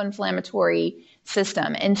that pro-inflammatory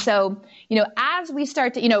system. And so, as we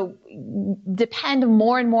start to, depend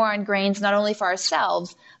more and more on grains, not only for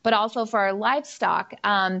ourselves, but also for our livestock,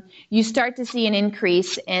 you start to see an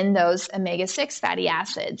increase in those omega-6 fatty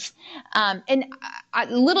acids. And a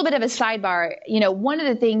little bit of a sidebar, one of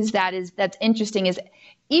the things that's interesting is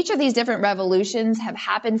each of these different revolutions have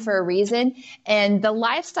happened for a reason, and the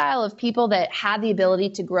lifestyle of people that had the ability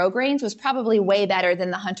to grow grains was probably way better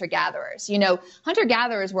than the hunter-gatherers.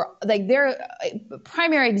 Hunter-gatherers were, their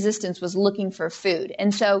primary existence was looking for food.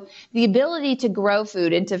 And so the ability to grow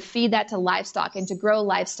food and to feed that to livestock and to grow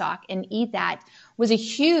livestock and eat that was a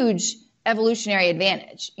huge evolutionary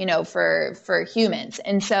advantage, for humans.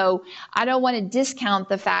 And so I don't want to discount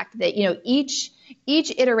the fact that,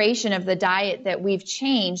 each iteration of the diet that we've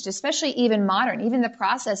changed, especially even modern, even the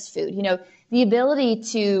processed food, the ability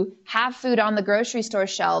to have food on the grocery store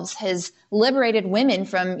shelves has liberated women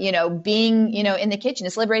from, being, in the kitchen.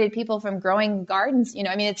 It's liberated people from growing gardens.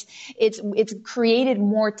 It's created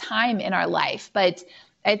more time in our life. But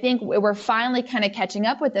I think we're finally kind of catching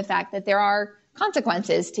up with the fact that there are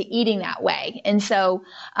consequences to eating that way. And so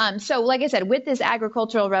like I said, with this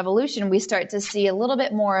agricultural revolution, we start to see a little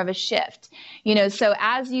bit more of a shift. So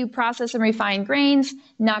as you process and refine grains,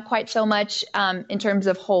 not quite so much in terms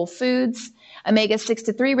of whole foods. Omega-6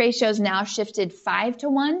 to 3 ratios now shifted 5 to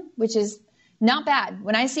 1, which is not bad.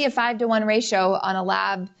 When I see a 5 to 1 ratio on a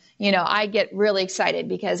lab, I get really excited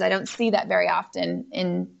because I don't see that very often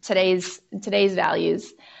in today's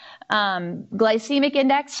values. Glycemic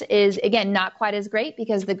index is, again, not quite as great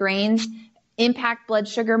because the grains impact blood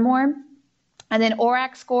sugar more. And then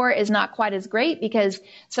ORAC score is not quite as great because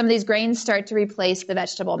some of these grains start to replace the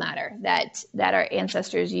vegetable matter that our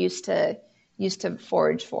ancestors used to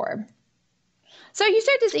forage for. So you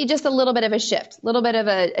start to see just a little bit of a shift, a little bit of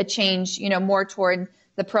a change, more toward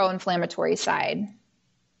the pro-inflammatory side.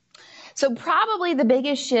 So probably the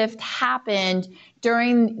biggest shift happened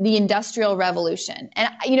during the Industrial Revolution. And,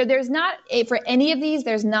 there's not, for any of these,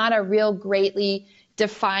 there's not a real greatly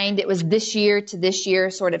defined, it was this year to this year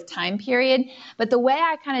sort of time period. But the way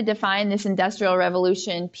I kind of define this Industrial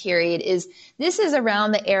Revolution period is this is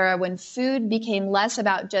around the era when food became less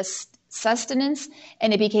about just sustenance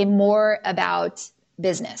and it became more about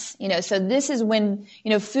business. So this is when,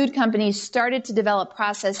 food companies started to develop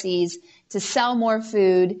processes to sell more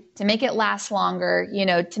food, to make it last longer,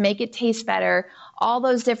 to make it taste better, all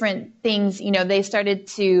those different things, they started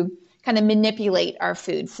to kind of manipulate our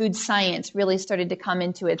food. Food science really started to come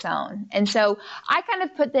into its own. And so I kind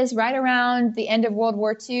of put this right around the end of World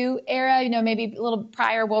War II era, maybe a little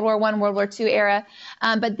prior World War I, World War II era.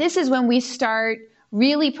 But this is when we start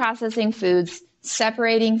really processing foods,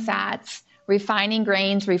 separating fats, refining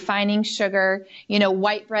grains, refining sugar.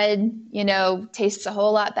 White bread, tastes a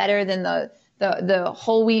whole lot better than the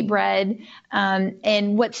whole wheat bread.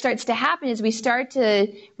 And what starts to happen is we start to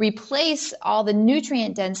replace all the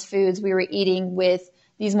nutrient dense foods we were eating with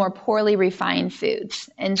these more poorly refined foods.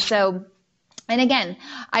 And again,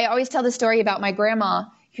 I always tell the story about my grandma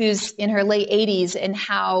who's in her late 80s and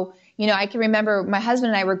how, I can remember my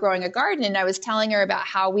husband and I were growing a garden and I was telling her about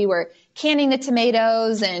how we were canning the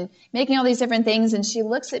tomatoes and making all these different things. And she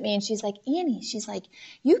looks at me and she's like, Annie,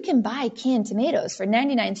 you can buy canned tomatoes for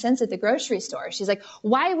 99 cents at the grocery store. She's like,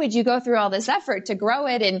 why would you go through all this effort to grow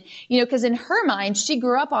it? And, because in her mind, she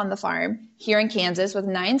grew up on the farm here in Kansas with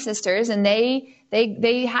 9 sisters and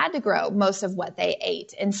they had to grow most of what they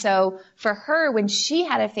ate. And so for her, when she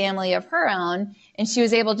had a family of her own and she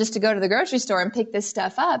was able just to go to the grocery store and pick this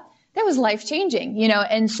stuff up, that was life-changing,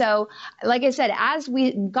 And so, like I said, as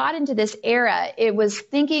we got into this era, it was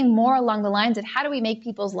thinking more along the lines of how do we make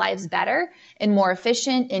people's lives better and more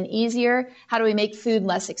efficient and easier? How do we make food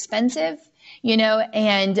less expensive?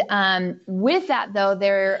 And with that, though,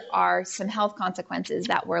 there are some health consequences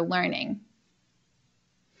that we're learning.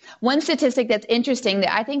 One statistic that's interesting,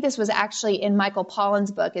 that I think this was actually in Michael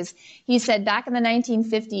Pollan's book, is he said back in the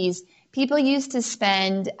 1950s, people used to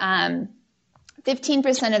spend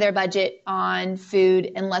 15% of their budget on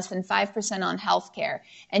food and less than 5% on healthcare.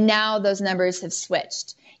 And now those numbers have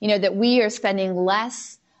switched. That we are spending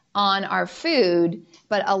less on our food,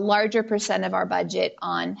 but a larger percent of our budget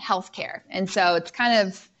on healthcare. And so it's kind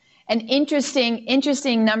of an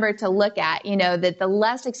interesting number to look at, that the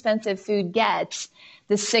less expensive food gets,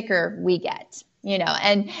 the sicker we get.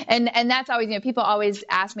 And that's always, people always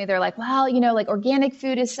ask me, they're like, well, like organic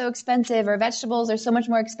food is so expensive or vegetables are so much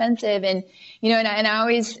more expensive. And, and I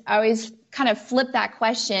always kind of flip that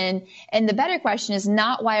question. And the better question is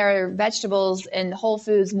not why are vegetables and whole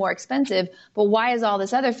foods more expensive, but why is all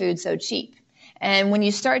this other food so cheap? And when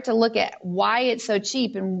you start to look at why it's so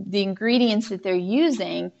cheap and the ingredients that they're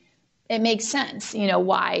using, it makes sense,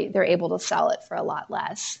 why they're able to sell it for a lot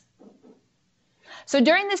less. So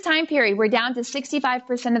during this time period, we're down to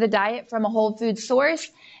 65% of the diet from a whole food source.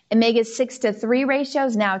 Omega-6 to 3 ratio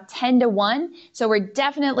is now 10 to 1. So we're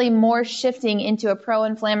definitely more shifting into a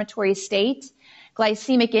pro-inflammatory state.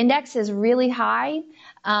 Glycemic index is really high,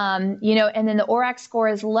 and then the ORAC score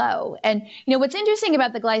is low. And, what's interesting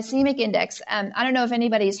about the glycemic index, I don't know if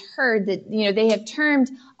anybody's heard that, they have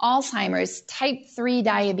termed Alzheimer's type 3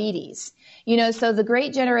 diabetes. So the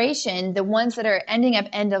great generation, the ones that are ending up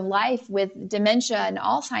end of life with dementia and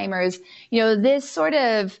Alzheimer's, this sort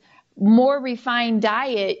of more refined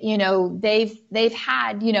diet, they've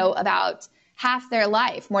had, about half their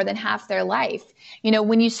life, more than half their life.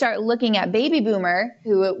 When you start looking at baby boomer,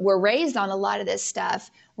 who were raised on a lot of this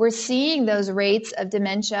stuff, we're seeing those rates of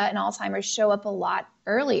dementia and Alzheimer's show up a lot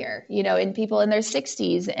earlier, in people in their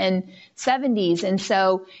 60s and 70s. And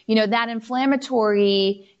so, that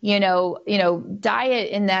inflammatory, diet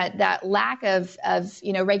and that lack of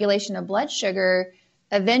regulation of blood sugar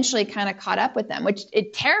eventually kind of caught up with them, which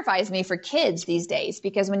it terrifies me for kids these days,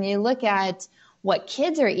 because when you look at what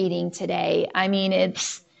kids are eating today, I mean,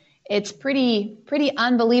 it's pretty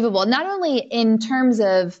unbelievable. Not only in terms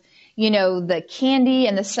of, the candy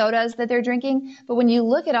and the sodas that they're drinking, but when you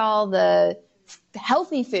look at all the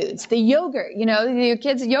healthy foods, the yogurt, your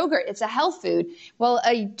kids' yogurt, it's a health food. Well,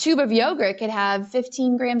 a tube of yogurt could have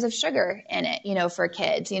 15 grams of sugar in it, for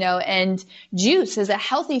kids, and juice is a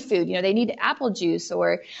healthy food. They need apple juice so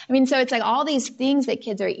it's like all these things that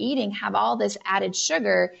kids are eating have all this added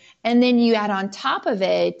sugar. And then you add on top of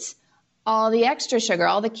it all the extra sugar,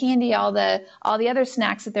 all the candy, all the other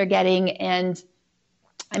snacks that they're getting. And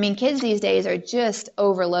kids these days are just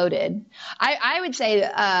overloaded. I would say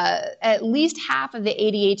at least half of the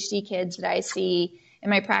ADHD kids that I see in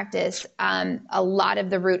my practice, a lot of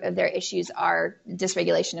the root of their issues are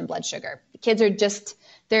dysregulation in blood sugar. The kids are just,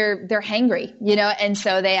 they're hangry, and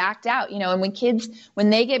so they act out, and when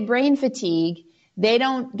they get brain fatigue, they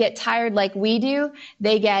don't get tired like we do.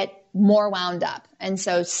 They get more wound up. And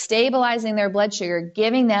so stabilizing their blood sugar,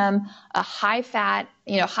 giving them a high fat,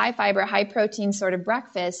 high fiber, high protein sort of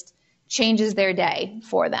breakfast changes their day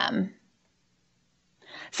for them.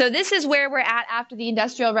 So this is where we're at after the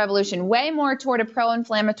Industrial Revolution, way more toward a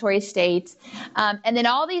pro-inflammatory state. And then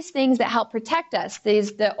all these things that help protect us,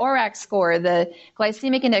 the ORAC score, the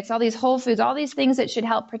glycemic index, all these whole foods, all these things that should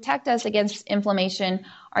help protect us against inflammation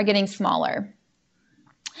are getting smaller.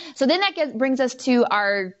 So then that brings us to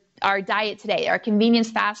our diet today, our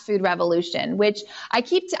convenience fast food revolution, which I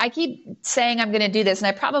keep saying I'm going to do this, and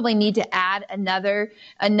I probably need to add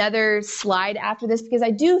another slide after this, because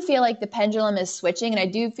I do feel like the pendulum is switching, and I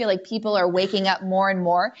do feel like people are waking up more and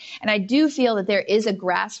more, and I do feel that there is a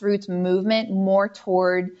grassroots movement more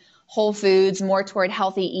toward whole foods, more toward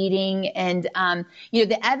healthy eating. And,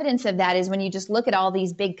 the evidence of that is when you just look at all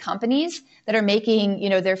these big companies that are making,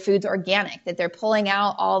 their foods organic, that they're pulling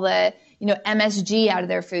out all the, MSG out of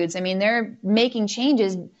their foods. They're making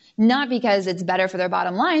changes not because it's better for their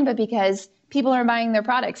bottom line, but because people aren't buying their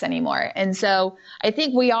products anymore. And so I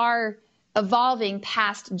think we are evolving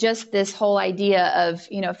past just this whole idea of,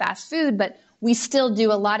 fast food, but we still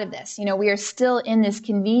do a lot of this. We are still in this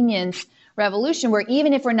convenience revolution where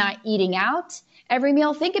even if we're not eating out every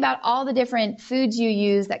meal, think about all the different foods you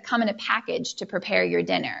use that come in a package to prepare your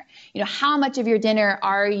dinner. How much of your dinner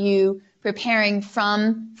are you preparing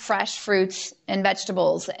from fresh fruits and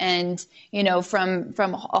vegetables and, from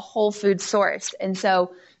a whole food source. And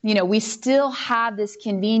so, we still have this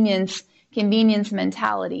convenience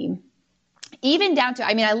mentality, even down to,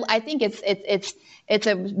 I think it's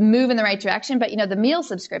a move in the right direction, but, the meal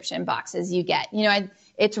subscription boxes you get,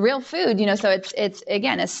 it's real food, so it's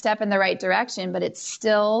again, a step in the right direction, but it's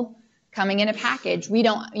still coming in a package. We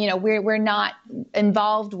don't, we're not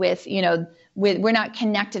involved with, we're not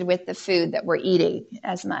connected with the food that we're eating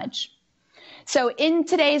as much. So in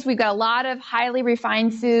today's, we've got a lot of highly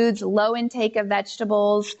refined foods, low intake of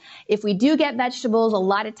vegetables. If we do get vegetables, a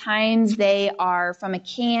lot of times they are from a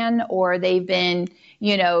can or they've been,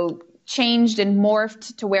 changed and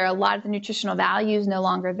morphed to where a lot of the nutritional value is no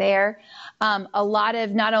longer there. A lot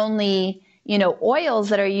of not only, oils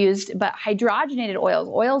that are used, but hydrogenated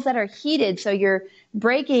oils that are heated. So you're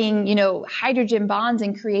breaking, hydrogen bonds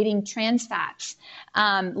and creating trans fats.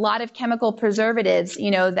 A lot of chemical preservatives,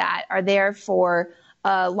 that are there for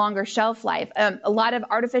longer shelf life. A lot of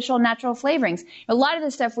artificial natural flavorings. A lot of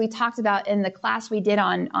the stuff we talked about in the class we did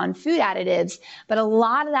on food additives, but a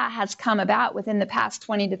lot of that has come about within the past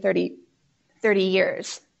 20 to 30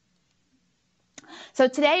 years. So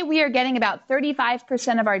today we are getting about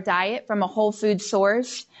 35% of our diet from a whole food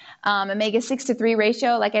source. Omega-6 to 3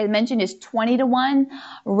 ratio, like I mentioned, is 20 to 1.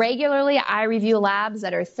 Regularly, I review labs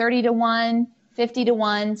that are 30 to 1, 50 to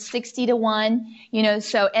 1, 60 to 1,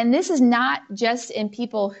 and this is not just in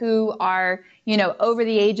people who are, over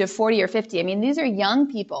the age of 40 or 50. These are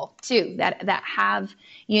young people too that have,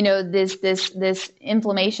 this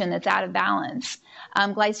inflammation that's out of balance.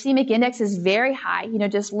 Glycemic index is very high.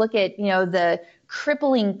 Just look at, the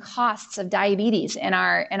crippling costs of diabetes in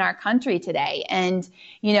our country today. And,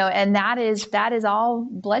 and that is all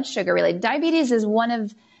blood sugar related. Diabetes is one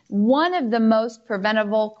of the most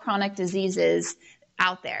preventable chronic diseases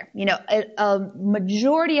out there. A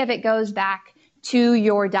majority of it goes back to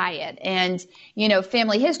your diet, and,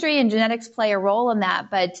 family history and genetics play a role in that,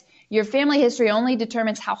 but your family history only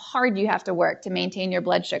determines how hard you have to work to maintain your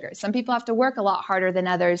blood sugar. Some people have to work a lot harder than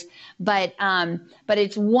others, but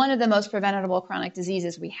it's one of the most preventable chronic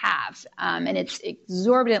diseases we have. And it's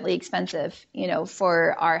exorbitantly expensive,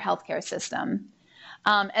 for our healthcare system.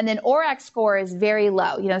 And then ORAC score is very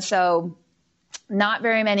low, so not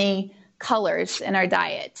very many colors in our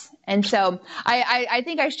diet. And so I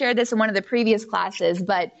think I shared this in one of the previous classes,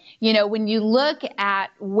 but, when you look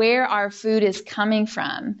at where our food is coming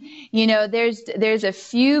from, there's a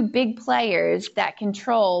few big players that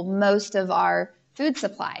control most of our food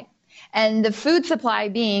supply. And the food supply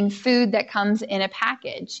being food that comes in a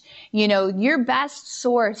package. Your best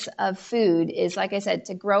source of food is, like I said,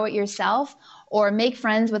 to grow it yourself or make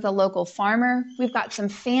friends with a local farmer. We've got some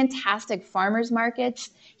fantastic farmers markets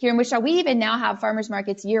here in Wichita. We even now have farmers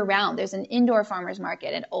markets year round. There's an indoor farmers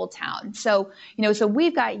market in Old Town. So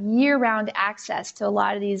we've got year round access to a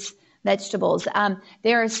lot of these vegetables.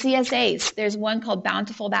 There are CSAs. There's one called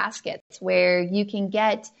Bountiful Baskets where you can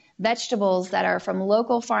get vegetables that are from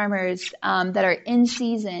local farmers that are in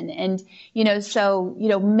season. And,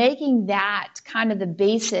 making that kind of the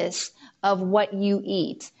basis of what you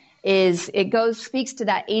eat speaks to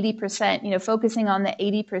that 80%, focusing on the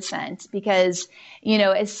 80%, because,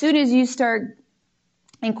 as soon as you start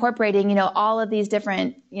incorporating, all of these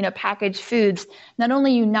different, packaged foods, not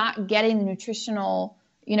only are you not getting the nutritional,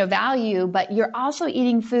 value, but you're also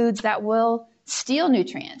eating foods that will steal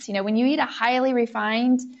nutrients. When you eat a highly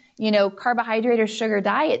refined, carbohydrate or sugar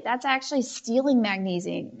diet, that's actually stealing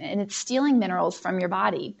magnesium and it's stealing minerals from your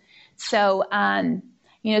body. So,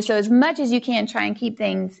 so as much as you can, try and eat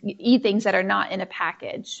things that are not in a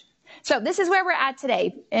package. So this is where we're at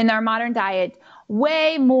today in our modern diet.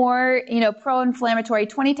 Way more, pro-inflammatory,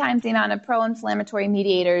 20 times the amount of pro-inflammatory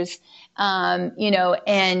mediators,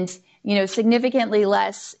 and, significantly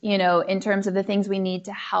less, in terms of the things we need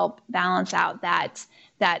to help balance out that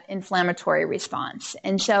inflammatory response.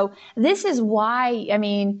 And so this is why,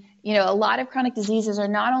 a lot of chronic diseases are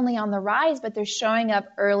not only on the rise, but they're showing up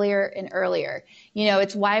earlier and earlier.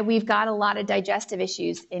 It's why we've got a lot of digestive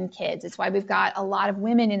issues in kids. It's why we've got a lot of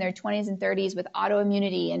women in their 20s and 30s with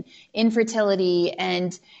autoimmunity and infertility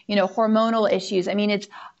and, hormonal issues. It's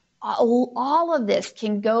all of this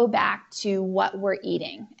can go back to what we're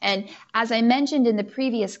eating. And as I mentioned in the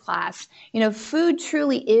previous class, food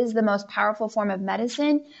truly is the most powerful form of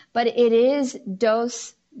medicine, but it is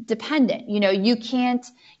dose dependent. You can't,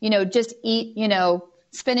 just eat,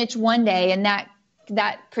 spinach one day and that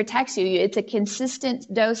protects you. It's a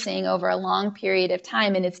consistent dosing over a long period of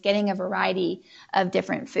time, and it's getting a variety of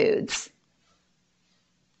different foods.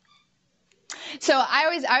 So I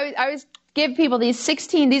always give people these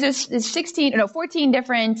 14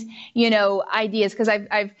 different, ideas, because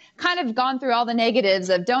I've kind of gone through all the negatives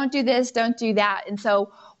of don't do this, don't do that. And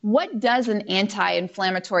so what does an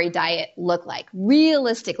anti-inflammatory diet look like?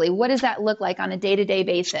 Realistically, what does that look like on a day-to-day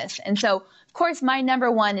basis? And so, of course, my number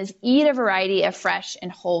one is eat a variety of fresh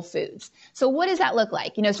and whole foods. So what does that look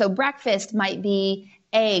like? So breakfast might be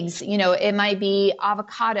eggs, it might be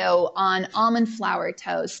avocado on almond flour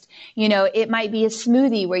toast. It might be a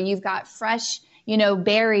smoothie where you've got fresh,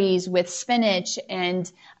 berries with spinach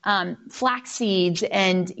and flax seeds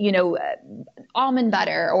and, almond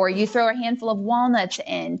butter, or you throw a handful of walnuts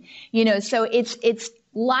in, so it's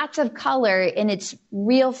lots of color and it's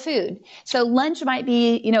real food. So lunch might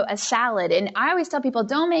be, a salad. And I always tell people,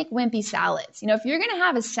 don't make wimpy salads. If you're going to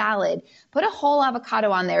have a salad, put a whole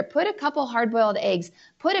avocado on there, put a couple hard-boiled eggs,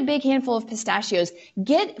 put a big handful of pistachios,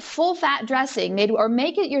 get full fat dressing made, or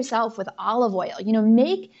make it yourself with olive oil.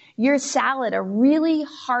 Make your salad a really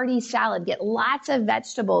hearty salad. Get lots of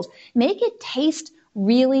vegetables. Make it taste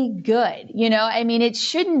really good. It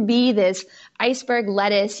shouldn't be this iceberg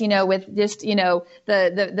lettuce, with just,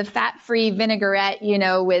 the fat-free vinaigrette,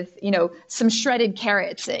 with, some shredded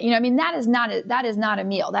carrots. That is not a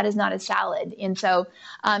meal. That is not a salad. And so,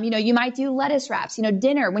 you might do lettuce wraps.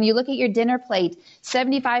 Dinner, when you look at your dinner plate,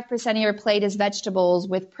 75% of your plate is vegetables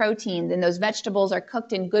with protein, and those vegetables are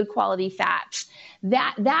cooked in good quality fats.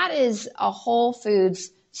 That is a whole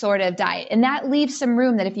foods sort of diet. And that leaves some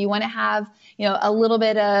room that if you want to have, a little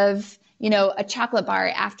bit of, a chocolate bar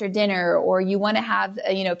after dinner, or you want to have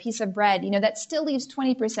a piece of bread, that still leaves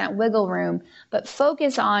 20% wiggle room, but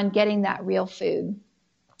focus on getting that real food.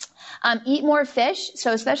 Eat more fish.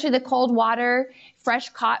 So especially the cold water, fresh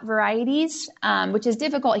caught varieties, which is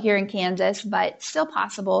difficult here in Kansas, but still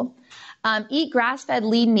possible. Eat grass-fed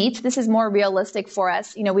lean meats. This is more realistic for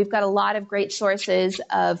us. We've got a lot of great sources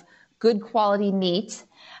of good quality meat.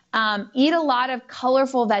 Eat a lot of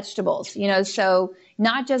colorful vegetables, so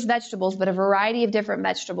not just vegetables, but a variety of different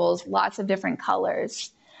vegetables, lots of different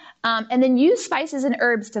colors. And then use spices and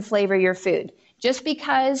herbs to flavor your food. Just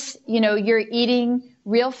because, you're eating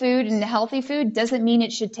real food and healthy food doesn't mean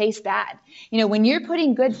it should taste bad. When you're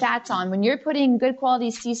putting good fats on, when you're putting good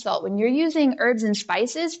quality sea salt, when you're using herbs and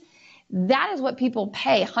spices, That is what people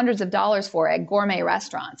pay hundreds of dollars for at gourmet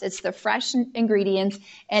restaurants. It's the fresh ingredients,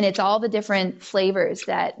 and it's all the different flavors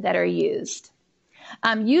that are used.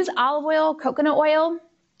 Use olive oil, coconut oil.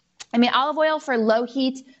 Olive oil for low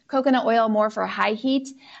heat, coconut oil more for high heat.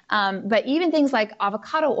 But even things like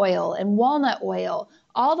avocado oil and walnut oil,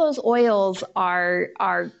 all those oils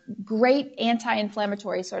are great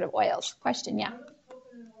anti-inflammatory sort of oils. Question, yeah.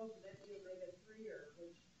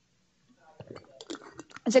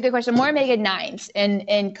 It's a good question. More omega-9s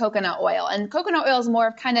in coconut oil. And coconut oil is more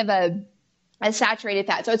of kind of a saturated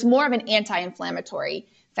fat. So it's more of an anti-inflammatory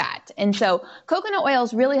fat. And so coconut oil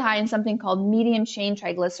is really high in something called medium chain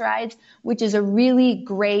triglycerides, which is a really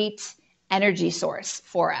great energy source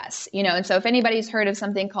for us. And so if anybody's heard of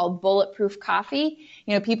something called bulletproof coffee,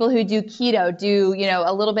 people who do keto do,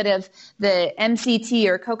 a little bit of the MCT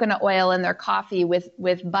or coconut oil in their coffee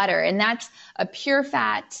with butter. And that's a pure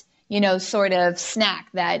fat, sort of snack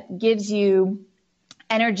that gives you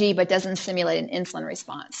energy but doesn't stimulate an insulin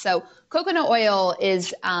response. So coconut oil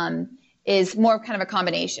is more kind of a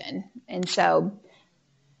combination. And so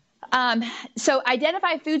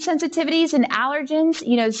identify food sensitivities and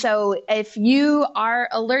allergens. So if you are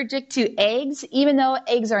allergic to eggs, even though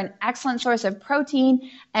eggs are an excellent source of protein,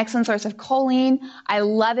 excellent source of choline, I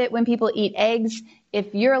love it when people eat eggs.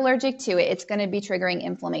 If you're allergic to it, it's going to be triggering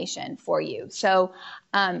inflammation for you. So,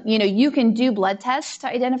 you can do blood tests to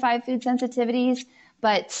identify food sensitivities,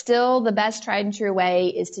 but still the best tried and true way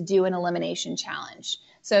is to do an elimination challenge.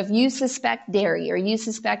 So if you suspect dairy or you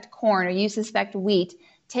suspect corn or you suspect wheat,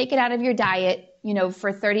 take it out of your diet,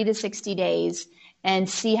 for 30 to 60 days and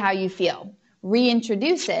see how you feel.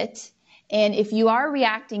 Reintroduce it. And if you are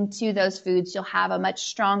reacting to those foods, you'll have a much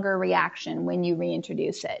stronger reaction when you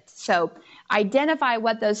reintroduce it. So identify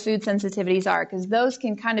what those food sensitivities are, because those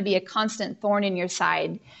can kind of be a constant thorn in your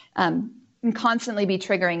side and constantly be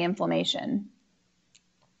triggering inflammation.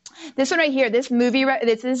 This one right here, this movie,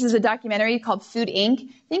 this is a documentary called Food Inc.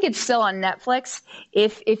 I think it's still on Netflix.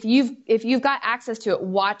 If you've got access to it,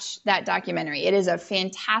 watch that documentary. It is a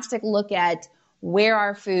fantastic look at where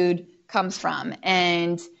our food comes from.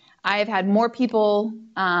 And I've had more people,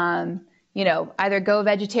 either go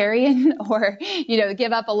vegetarian or,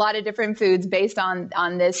 give up a lot of different foods based on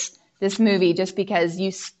this movie, just because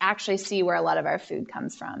you actually see where a lot of our food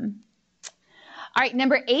comes from. All right,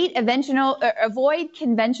 number 8, avoid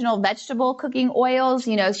conventional vegetable cooking oils.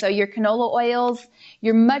 So your canola oils,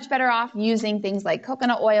 you're much better off using things like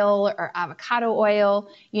coconut oil or avocado oil,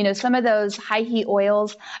 some of those high heat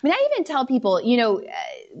oils. I even tell people,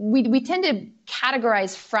 we tend to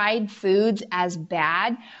categorize fried foods as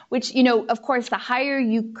bad, which, of course, the higher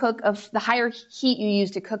the higher heat you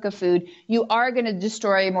use to cook a food, you are going to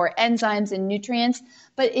destroy more enzymes and nutrients.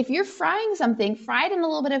 But if you're frying something, fry it in a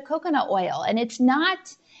little bit of coconut oil. And it's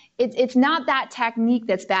not that technique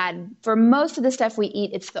that's bad. For most of the stuff we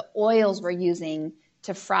eat, it's the oils we're using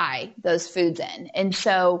to fry those foods in. And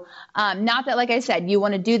so, not that, like I said, you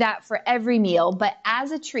want to do that for every meal, but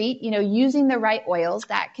as a treat, using the right oils,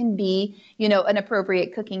 that can be, an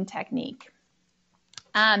appropriate cooking technique.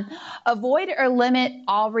 Avoid or limit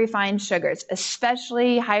all refined sugars,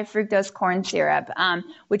 especially high fructose corn syrup,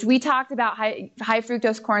 which we talked about high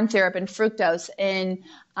fructose corn syrup and fructose in,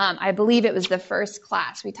 I believe it was the first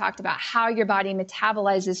class. We talked about how your body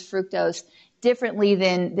metabolizes fructose differently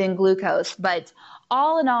than glucose. But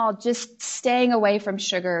all in all, just staying away from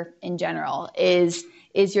sugar in general is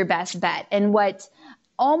your best bet. And what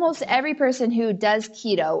almost every person who does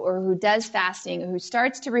keto or who does fasting or who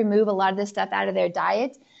starts to remove a lot of this stuff out of their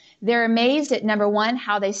diet, they're amazed at, number one,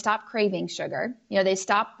 how they stop craving sugar. They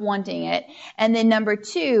stop wanting it. And then number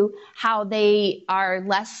two, how they are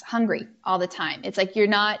less hungry all the time. It's like you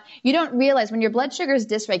don't realize when your blood sugar is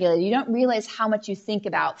dysregulated, you don't realize how much you think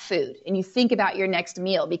about food and you think about your next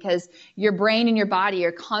meal because your brain and your body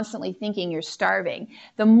are constantly thinking you're starving.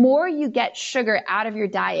 The more you get sugar out of your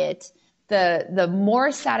diet, the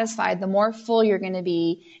more satisfied, the more full you're going to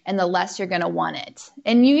be, and the less you're going to want it.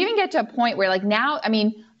 And you even get to a point where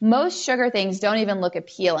most sugar things don't even look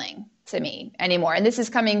appealing to me anymore. And this is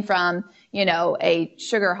coming from, a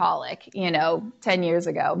sugarholic, 10 years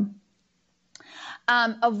ago.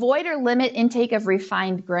 Avoid or limit intake of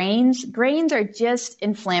refined grains. Grains are just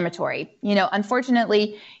inflammatory.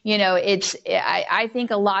 Unfortunately, I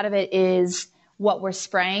think a lot of it is what we're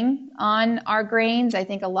spraying on our grains. I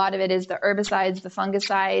think a lot of it is the herbicides, the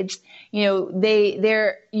fungicides.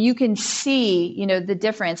 You can see, the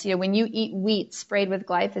difference. When you eat wheat sprayed with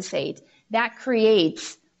glyphosate, that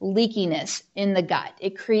creates leakiness in the gut.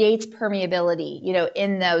 It creates permeability,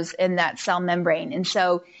 in that cell membrane. And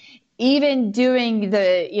so even doing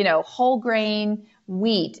the, whole grain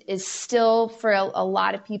wheat is still for a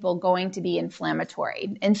lot of people going to be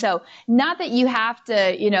inflammatory. And so not that you have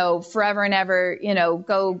to, forever and ever,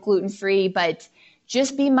 go gluten-free, but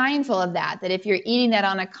just be mindful of that if you're eating that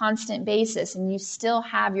on a constant basis and you still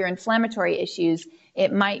have your inflammatory issues,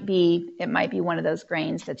 it might be one of those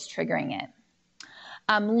grains that's triggering it.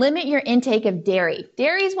 Limit your intake of dairy.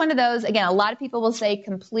 Dairy is one of those, again, a lot of people will say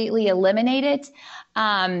completely eliminate it.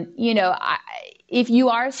 If you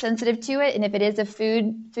are sensitive to it and if it is a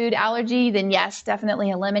food allergy, then yes, definitely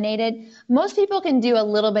eliminate it. Most people can do a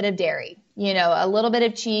little bit of dairy, a little bit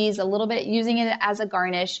of cheese, a little bit using it as a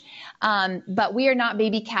garnish. But we are not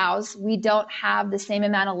baby cows. We don't have the same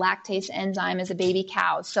amount of lactase enzyme as a baby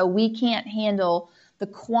cow. So we can't handle the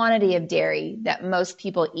quantity of dairy that most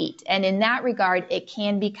people eat. And in that regard, it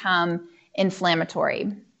can become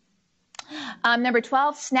inflammatory. Number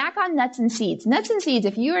 12, snack on nuts and seeds. Nuts and seeds,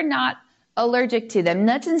 if you are not allergic to them,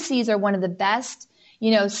 nuts and seeds are one of the best,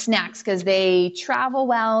 snacks because they travel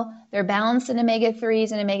well. They're balanced in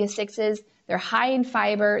omega-3s and omega-6s. They're high in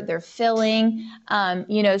fiber. They're filling.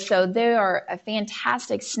 So they are a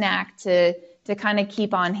fantastic snack to kind of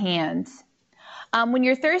keep on hand. When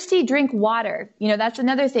you're thirsty, drink water. That's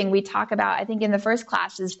another thing we talk about, I think, in the first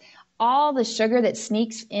class is all the sugar that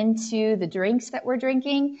sneaks into the drinks that we're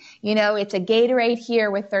drinking. It's a Gatorade here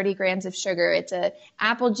with 30 grams of sugar. It's a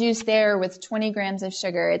apple juice there with 20 grams of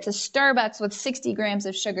sugar. It's a Starbucks with 60 grams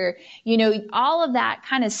of sugar. All of that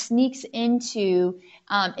kind of sneaks into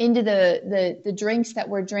the drinks that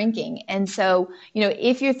we're drinking. And so,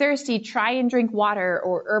 if you're thirsty, try and drink water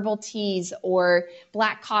or herbal teas or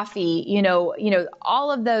black coffee.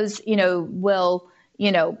 All of those, will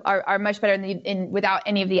are much better without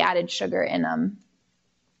any of the added sugar in them.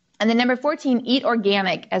 And then number 14, eat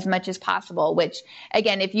organic as much as possible, which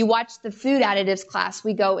again, if you watch the food additives class,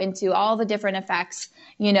 we go into all the different effects,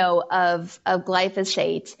 of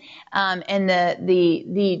glyphosate, and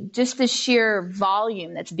just the sheer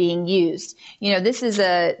volume that's being used. This is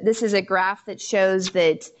a graph that shows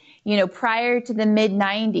that, prior to the mid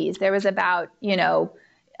 90s, there was about,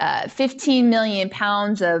 15 million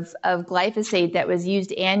pounds of glyphosate that was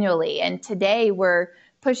used annually. And today we're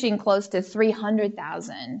pushing close to 300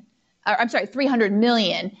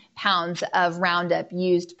 million pounds of Roundup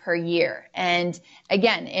used per year. And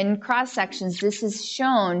again, in cross sections, this is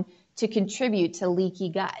shown to contribute to leaky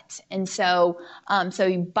gut. And so,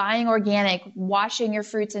 buying organic, washing your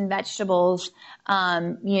fruits and vegetables,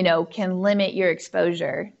 can limit your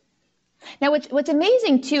exposure. Now, what's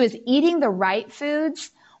amazing too is eating the right foods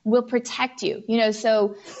will protect you.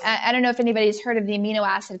 So I don't know if anybody's heard of the amino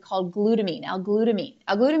acid called glutamine, L-glutamine.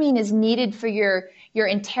 L-glutamine is needed for your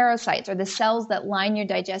enterocytes, or the cells that line your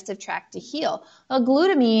digestive tract to heal. Well,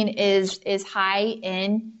 glutamine is high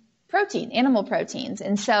in protein, animal proteins.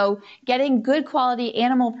 And so getting good quality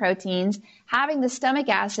animal proteins, having the stomach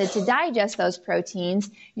acid to digest those proteins,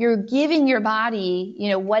 you're giving your body,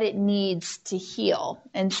 what it needs to heal.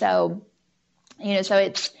 And so,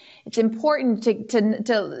 it's important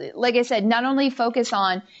to, like I said, not only focus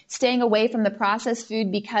on staying away from the processed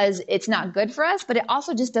food because it's not good for us, but it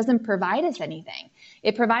also just doesn't provide us anything.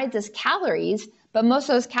 It provides us calories, but most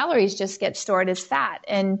of those calories just get stored as fat.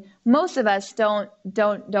 And most of us don't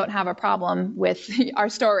have a problem with our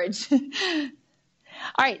storage.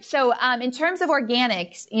 All right. So, in terms of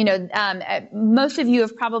organics, most of you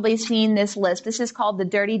have probably seen this list. This is called the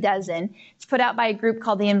Dirty Dozen. It's put out by a group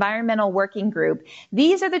called the Environmental Working Group.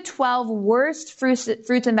 These are the 12 worst fruits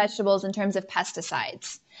and vegetables in terms of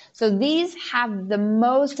pesticides. So these have the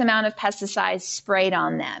most amount of pesticides sprayed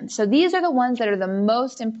on them. So these are the ones that are the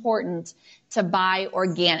most important to buy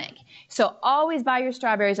organic. So always buy your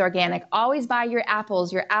strawberries organic. Always buy your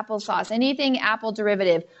apples, your applesauce, anything apple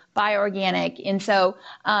derivative, buy organic. And so,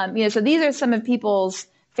 so these are some of people's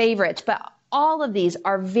favorites, but all of these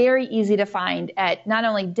are very easy to find at not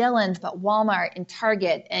only Dillon's, but Walmart and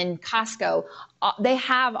Target and Costco. They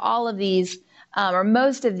have all of these, or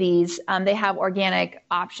most of these, they have organic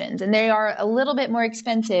options, and they are a little bit more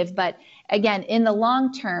expensive, but again, in the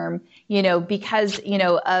long term, because,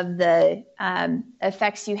 of the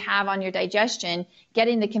effects you have on your digestion,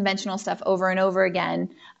 getting the conventional stuff over and over again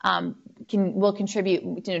will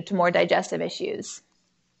contribute to more digestive issues.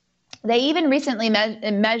 They even recently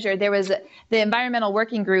measured, the Environmental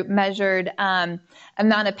Working Group measured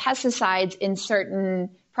amount of pesticides in certain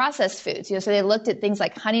processed foods. So they looked at things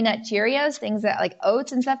like Honey Nut Cheerios, things that like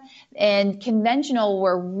oats and stuff, and conventional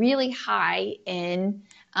were really high in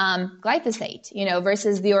glyphosate,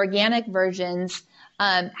 versus the organic versions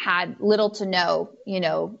had little to no,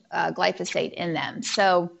 glyphosate in them.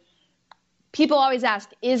 So people always ask,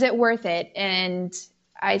 is it worth it? And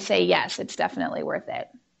I say yes, it's definitely worth it.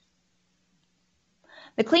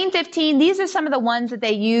 The Clean 15, these are some of the ones that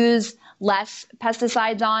they use less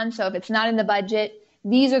pesticides on. So if it's not in the budget,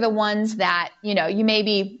 these are the ones that,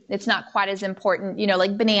 it's not quite as important,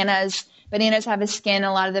 like bananas. Bananas have a skin.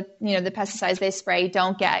 A lot of the, the pesticides they spray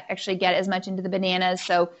don't actually get as much into the bananas.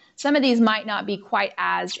 So some of these might not be quite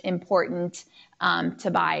as important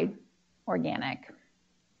to buy organic.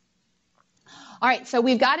 All right, so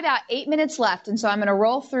we've got about 8 minutes left, and so I'm going to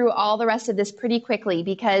roll through all the rest of this pretty quickly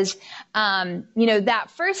because, that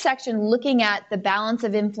first section looking at the balance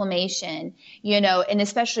of inflammation, and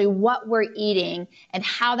especially what we're eating and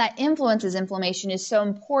how that influences inflammation is so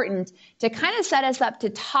important to kind of set us up to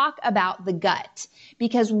talk about the gut,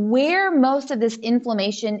 because where most of this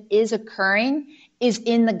inflammation is occurring is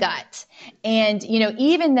in the gut. And,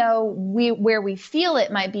 even though where we feel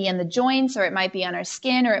it might be in the joints, or it might be on our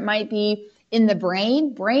skin, or it might be in the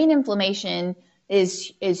brain inflammation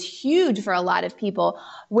is huge for a lot of people.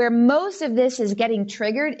 Where most of this is getting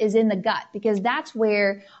triggered is in the gut, because that's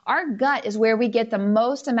where our gut is where we get the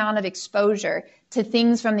most amount of exposure to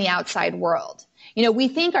things from the outside world. We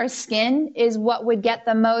think our skin is what would get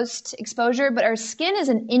the most exposure, but our skin is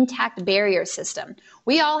an intact barrier system.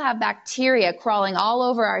 We all have bacteria crawling all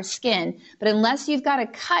over our skin, but unless you've got a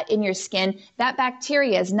cut in your skin, that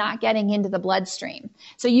bacteria is not getting into the bloodstream.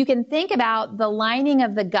 So you can think about the lining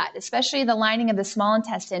of the gut, especially the lining of the small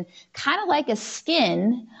intestine, kind of like a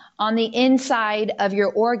skin on the inside of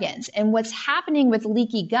your organs. And what's happening with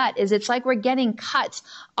leaky gut is it's like we're getting cuts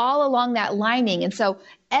all along that lining. And so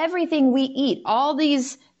everything we eat, all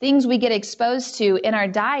these things we get exposed to in our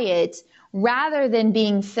diet, rather than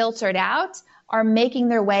being filtered out, are making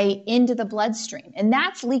their way into the bloodstream. And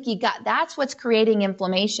that's leaky gut. That's what's creating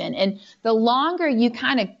inflammation. And the longer you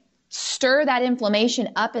kind of stir that inflammation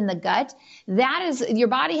up in the gut, your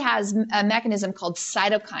body has a mechanism called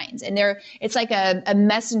cytokines, and it's like a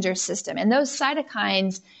messenger system. And those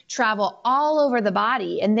cytokines travel all over the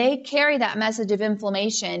body, and they carry that message of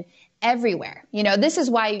inflammation everywhere. This is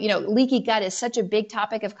why, leaky gut is such a big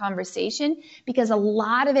topic of conversation, because a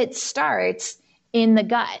lot of it starts in the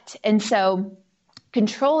gut. And so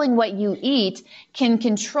controlling what you eat can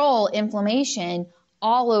control inflammation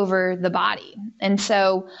all over the body. And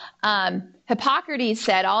so, Hippocrates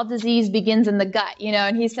said all disease begins in the gut,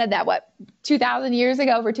 and he said that, over 2,000 years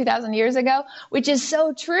ago, which is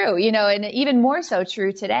so true, and even more so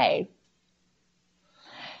true today.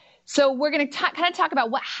 So we're going to kind of talk about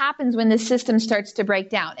what happens when the system starts to break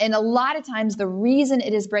down. And a lot of times the reason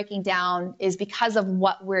it is breaking down is because of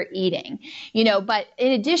what we're eating, but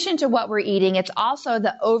in addition to what we're eating, it's also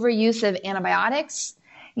the overuse of antibiotics.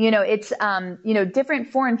 It's, different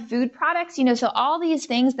foreign food products, so all these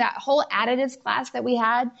things, that whole additives class that we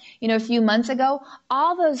had, a few months ago,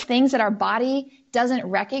 all those things that our body doesn't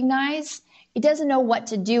recognize, it doesn't know what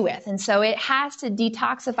to do with. And so it has to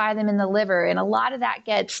detoxify them in the liver. And a lot of that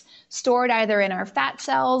gets stored either in our fat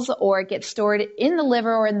cells, or it gets stored in the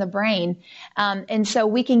liver or in the brain. And so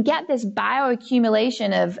we can get this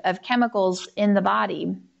bioaccumulation of chemicals in the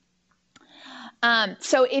body.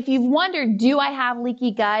 So if you've wondered, do I have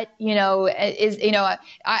leaky gut? I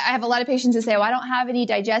have a lot of patients who say, well, I don't have any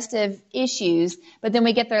digestive issues, but then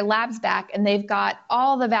we get their labs back and they've got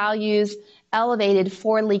all the values elevated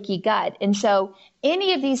for leaky gut. And so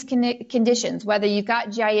any of these conditions, whether you've got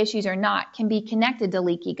GI issues or not, can be connected to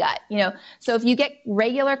leaky gut. So if you get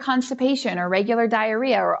regular constipation or regular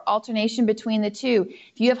diarrhea or alternation between the two,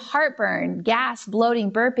 if you have heartburn, gas,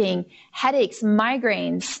 bloating, burping, headaches,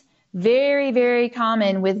 migraines, very, very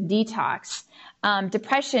common with detox,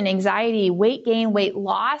 depression, anxiety, weight gain, weight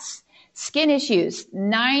loss, skin issues.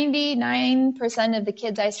 99% of the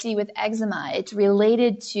kids I see with eczema, it's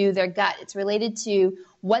related to their gut. It's related to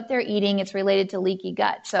what they're eating. It's related to leaky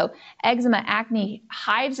gut. So eczema, acne,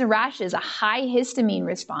 hives and rashes, a high histamine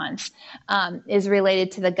response is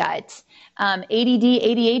related to the gut. ADD,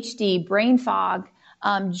 ADHD, brain fog,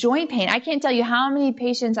 joint pain. I can't tell you how many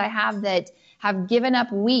patients I have that have given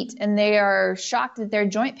up wheat and they are shocked that their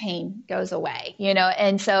joint pain goes away,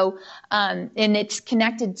 and so, and it's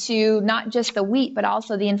connected to not just the wheat, but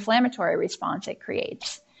also the inflammatory response it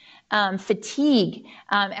creates. Fatigue.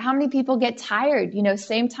 How many people get tired,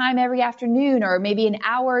 same time every afternoon, or maybe an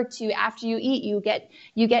hour or two after you eat,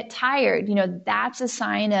 you get tired, that's a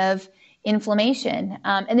sign of inflammation.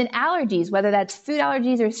 And then allergies, whether that's food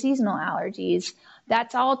allergies or seasonal allergies,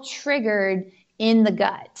 that's all triggered in the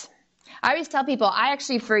gut. I always tell people I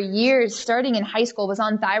actually for years, starting in high school, was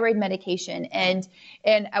on thyroid medication and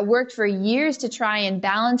I worked for years to try and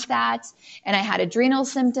balance that. And I had adrenal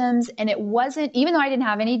symptoms, and it wasn't, even though I didn't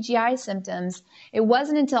have any GI symptoms, it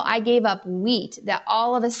wasn't until I gave up wheat that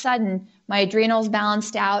all of a sudden my adrenals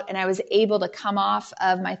balanced out and I was able to come off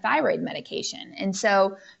of my thyroid medication. And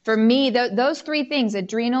so for me, those three things,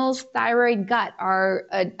 adrenals, thyroid, gut, are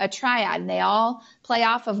a triad, and they all play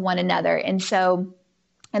off of one another. And so,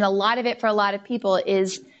 and a lot of it for a lot of people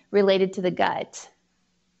is related to the gut.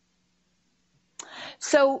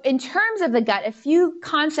 So in terms of the gut, a few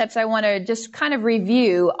concepts I want to just kind of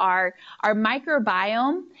review are our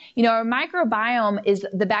microbiome. You know, our microbiome is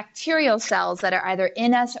the bacterial cells that are either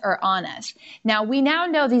in us or on us. Now, we now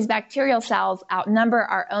know these bacterial cells outnumber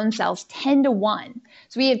our own cells 10 to 1.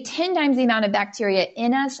 So we have 10 times the amount of bacteria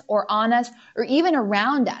in us or on us or even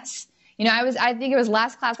around us. You know, I think it was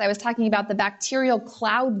last class I was talking about the bacterial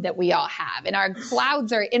cloud that we all have. And our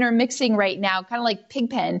clouds are intermixing right now, kind of like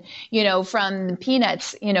Pigpen, you know, from the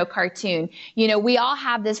Peanuts, you know, cartoon. You know, we all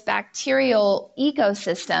have this bacterial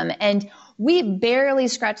ecosystem, and we barely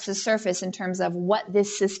scratch the surface in terms of what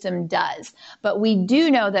this system does. But we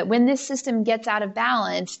do know that when this system gets out of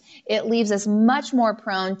balance, it leaves us much more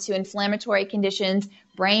prone to inflammatory conditions,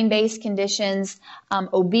 brain-based conditions,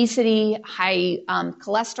 obesity, high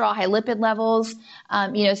cholesterol, high lipid levels.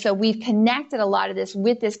 You know, so we've connected a lot of this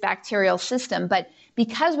with this bacterial system. But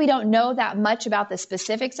because we don't know that much about the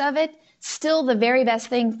specifics of it, still the very best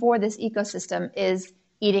thing for this ecosystem is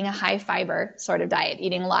eating a high fiber sort of diet,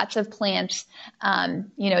 eating lots of plants,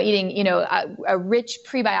 you know, eating, you know, a rich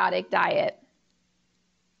prebiotic diet.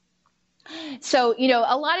 So, you know,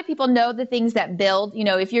 a lot of people know the things that build, you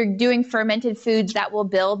know, if you're doing fermented foods that will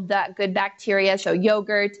build that good bacteria. So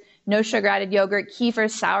yogurt, no sugar added yogurt, kefir,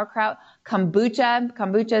 sauerkraut, kombucha.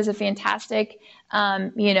 Kombucha is a fantastic,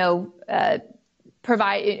 you know,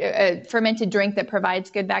 fermented drink that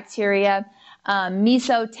provides good bacteria.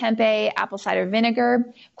 Miso, tempeh, apple cider vinegar.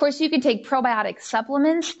 Of course, you can take probiotic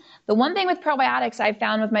supplements. The one thing with probiotics I've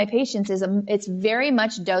found with my patients is it's very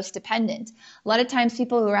much dose dependent. A lot of times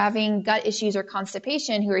people who are having gut issues or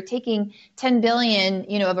constipation who are taking 10 billion,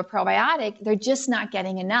 you know, of a probiotic, they're just not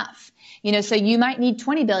getting enough. You know, so you might need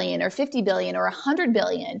 20 billion or 50 billion or 100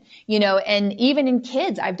 billion, you know, and even in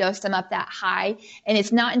kids, I've dosed them up that high. And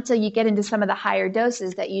it's not until you get into some of the higher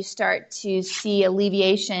doses that you start to see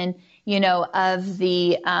alleviation, you know, of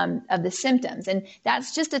the symptoms. And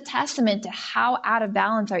that's just a testament to how out of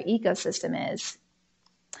balance our ecosystem is.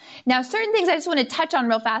 Now, certain things I just want to touch on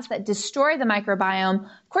real fast that destroy the microbiome.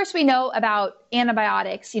 Of course, we know about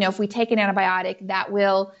antibiotics. You know, if we take an antibiotic, that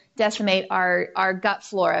will decimate our gut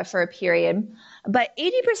flora for a period. But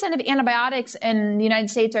 80% of antibiotics in the United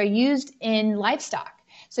States are used in livestock.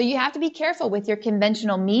 So you have to be careful with your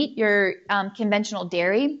conventional meat, your conventional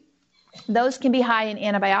dairy. Those can be high in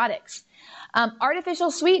antibiotics.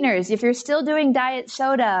 Artificial sweeteners, if you're still doing diet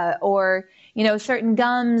soda or, you know, certain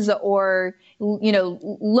gums or, you know,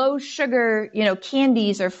 low sugar, you know,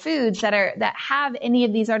 candies or foods that have any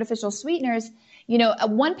of these artificial sweeteners, you know,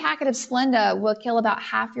 one packet of Splenda will kill about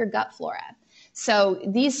half your gut flora. So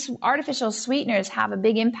these artificial sweeteners have a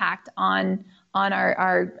big impact on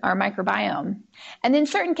our microbiome. And then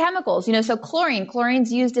certain chemicals, you know, so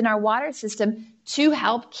chlorine's used in our water system to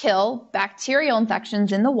help kill bacterial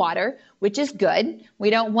infections in the water, which is good. We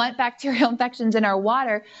don't want bacterial infections in our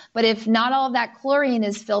water, but if not all of that chlorine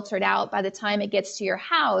is filtered out by the time it gets to your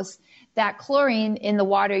house, that chlorine in the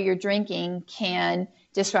water you're drinking can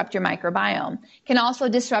disrupt your microbiome. Can also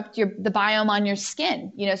disrupt the biome on your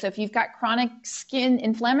skin. You know, so if you've got chronic skin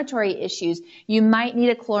inflammatory issues, you might need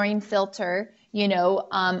a chlorine filter, you know,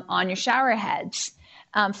 on your shower heads.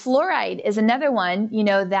 Fluoride is another one, you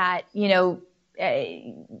know, that, you know,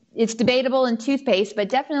 it's debatable in toothpaste, but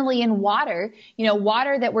definitely in water. You know,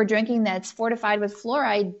 water that we're drinking that's fortified with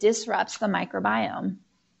fluoride disrupts the microbiome.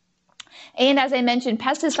 And as I mentioned,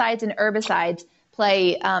 pesticides and herbicides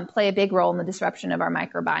play a big role in the disruption of our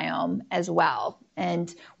microbiome as well.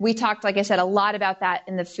 And we talked, like I said, a lot about that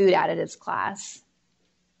in the food additives class.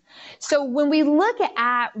 So when we look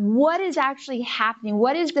at what is actually happening,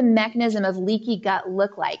 what is the mechanism of leaky gut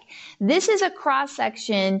look like? This is a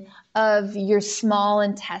cross-section of your small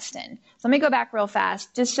intestine. So let me go back real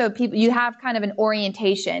fast, just so people, you have kind of an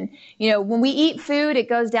orientation. You know, when we eat food, it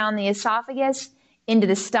goes down the esophagus into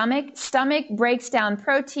the stomach. Stomach breaks down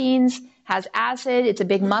proteins, has acid, it's a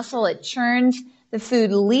big muscle, it churns. The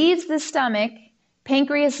food leaves the stomach,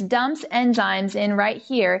 pancreas dumps enzymes in right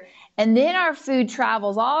here, and then our food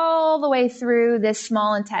travels all the way through this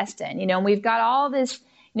small intestine, you know, and we've got all this,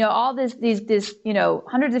 all this,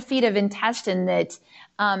 hundreds of feet of intestine that,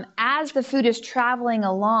 as the food is traveling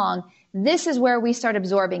along, this is where we start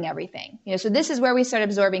absorbing everything. So this is where we start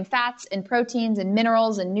absorbing fats and proteins and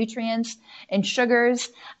minerals and nutrients and sugars.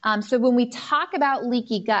 So when we talk about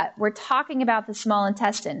leaky gut, we're talking about the small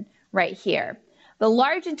intestine right here. The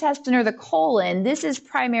large intestine or the colon, this is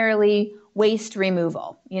primarily waste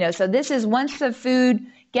removal. So this is once the food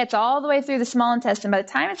gets all the way through the small intestine, by the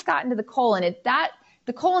time it's gotten to the colon,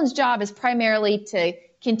 the colon's job is primarily to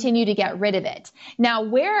continue to get rid of it. Now,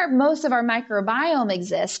 where most of our microbiome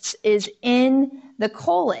exists is in the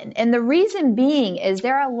colon. And the reason being is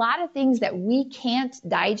there are a lot of things that we can't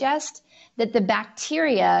digest that the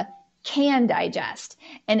bacteria can digest.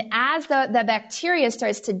 And as the bacteria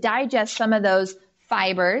starts to digest some of those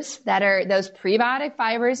fibers that are those prebiotic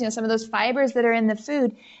fibers, some of those fibers that are in the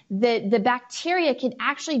food, the bacteria can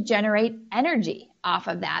actually generate energy off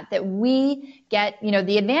of that we get,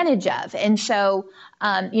 the advantage of. And so,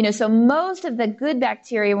 so most of the good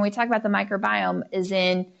bacteria, when we talk about the microbiome, is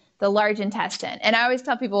in the large intestine. And I always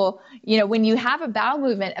tell people, when you have a bowel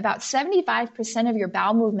movement, about 75% of your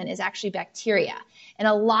bowel movement is actually bacteria. And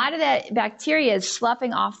a lot of that bacteria is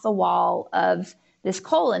sloughing off the wall of this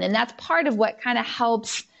colon. And that's part of what kind of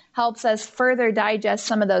helps us further digest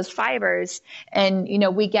some of those fibers. And,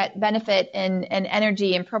 we get benefit and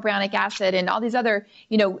energy and propionic acid and all these other,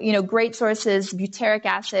 great sources, butyric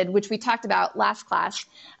acid, which we talked about last class.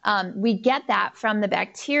 We get that from the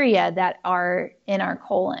bacteria that are in our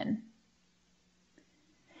colon.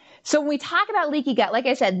 So when we talk about leaky gut, like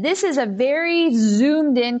I said, this is a very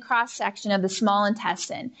zoomed in cross section of the small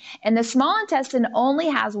intestine. And the small intestine only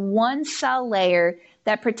has one cell layer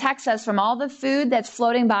that protects us from all the food that's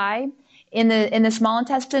floating by in the small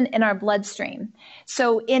intestine in our bloodstream.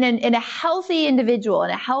 So in a healthy individual,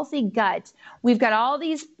 in a healthy gut, we've got all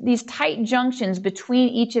these tight junctions between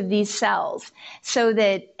each of these cells so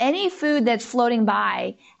that any food that's floating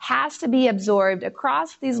by has to be absorbed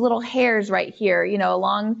across these little hairs right here,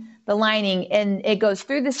 along the lining, and it goes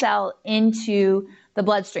through the cell into the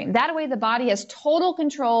bloodstream. That way the body has total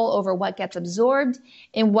control over what gets absorbed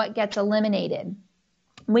and what gets eliminated.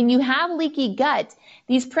 When you have leaky gut,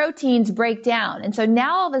 these proteins break down. And so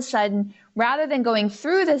now all of a sudden, rather than going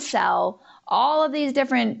through the cell, all of these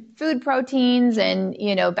different food proteins and,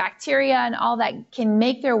 bacteria and all that can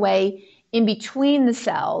make their way in between the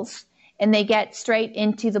cells, and they get straight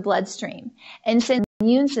into the bloodstream. And since the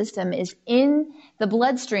immune system is in the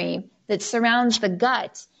bloodstream that surrounds the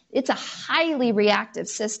gut, it's a highly reactive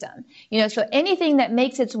system. So anything that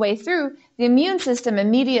makes its way through, the immune system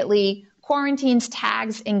immediately quarantines,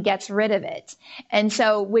 tags, and gets rid of it. And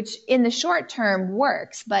so, which in the short term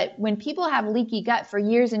works, but when people have leaky gut for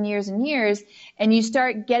years and years and years, and you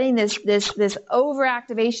start getting this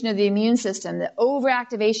overactivation of the immune system, the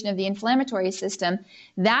overactivation of the inflammatory system,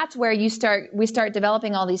 that's where we start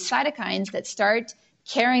developing all these cytokines that start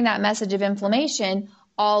carrying that message of inflammation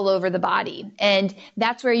all over the body. And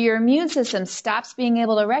that's where your immune system stops being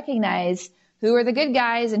able to recognize who are the good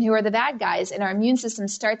guys and who are the bad guys, and our immune system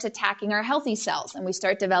starts attacking our healthy cells, and we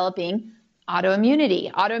start developing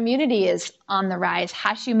autoimmunity. Autoimmunity is on the rise.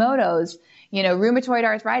 Hashimoto's, rheumatoid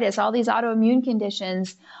arthritis, all these autoimmune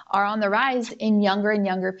conditions are on the rise in younger and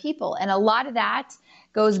younger people. And a lot of that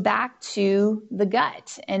goes back to the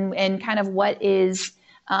gut and kind of what is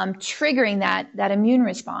triggering that immune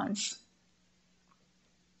response.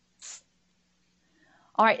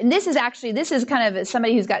 All right, and this is kind of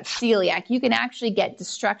somebody who's got celiac. You can actually get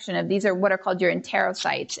destruction of, these are what are called your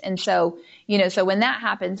enterocytes. And so, so when that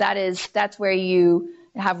happens, that's where you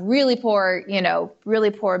have really poor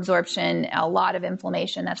absorption, a lot of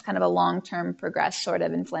inflammation. That's kind of a long-term progressed sort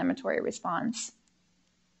of inflammatory response.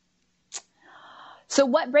 So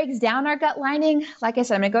what breaks down our gut lining? Like I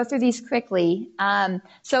said, I'm going to go through these quickly.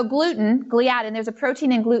 So gliadin, there's a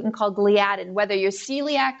protein in gluten called gliadin, whether you're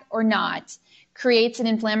celiac or not, creates an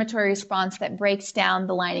inflammatory response that breaks down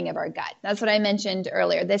the lining of our gut. That's what I mentioned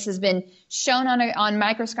earlier. This has been shown on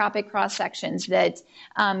microscopic cross sections that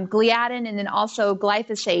gliadin and then also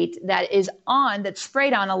glyphosate that's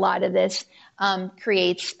sprayed on a lot of this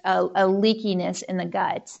creates a leakiness in the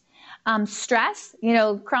gut. Stress,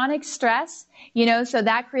 chronic stress, so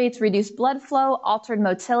that creates reduced blood flow, altered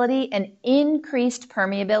motility, and increased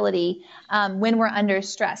permeability when we're under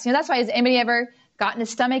stress. That's why, has anybody ever gotten a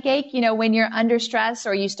stomach ache, when you're under stress,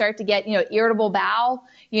 or you start to get, irritable bowel,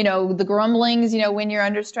 the grumblings, when you're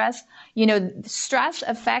under stress, stress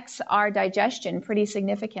affects our digestion pretty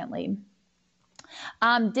significantly.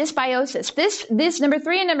 Dysbiosis. This number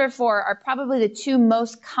 3 and number 4 are probably the two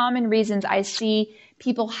most common reasons I see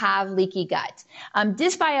people have leaky gut.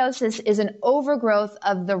 Dysbiosis is an overgrowth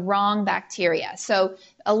of the wrong bacteria. So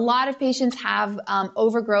a lot of patients have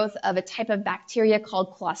overgrowth of a type of bacteria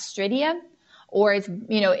called Clostridia, or it's,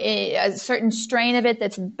 a certain strain of it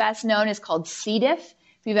that's best known is called C. diff.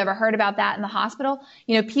 If you've ever heard about that in the hospital,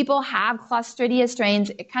 people have Clostridia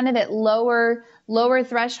strains kind of at lower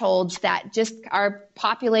thresholds that just are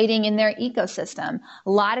populating in their ecosystem.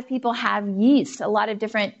 A lot of people have yeast, a lot of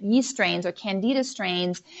different yeast strains or Candida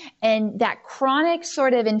strains, and that chronic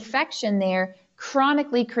sort of infection there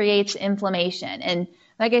chronically creates inflammation. And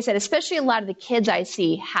like I said, especially a lot of the kids I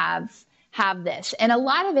see have this. And a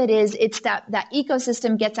lot of it is, it's that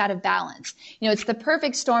ecosystem gets out of balance. It's the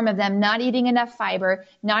perfect storm of them not eating enough fiber,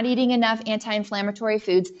 not eating enough anti-inflammatory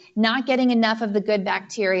foods, not getting enough of the good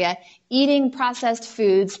bacteria, eating processed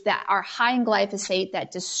foods that are high in glyphosate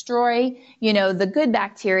that destroy, the good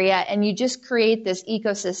bacteria, and you just create this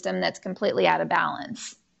ecosystem that's completely out of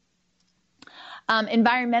balance.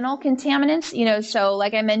 Environmental contaminants, so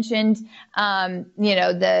like I mentioned,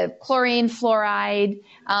 the chlorine, fluoride,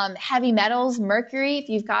 heavy metals, mercury. If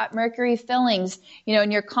you've got mercury fillings,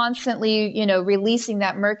 and you're constantly, releasing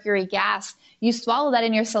that mercury gas, you swallow that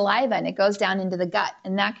in your saliva and it goes down into the gut,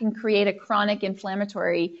 and that can create a chronic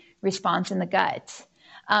inflammatory response in the gut.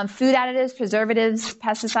 Food additives, preservatives,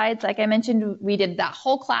 pesticides, like I mentioned, we did that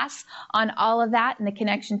whole class on all of that and the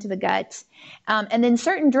connection to the gut. And then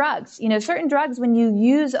certain drugs, when you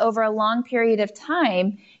use over a long period of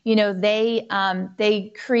time,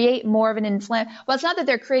 they create more of an well, it's not that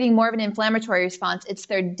they're creating more of an inflammatory response, it's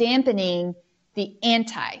they're dampening the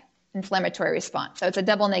anti-inflammatory response. So it's a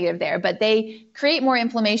double negative there, but they create more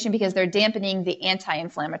inflammation because they're dampening the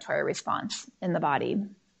anti-inflammatory response in the body.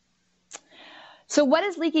 So what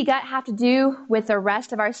does leaky gut have to do with the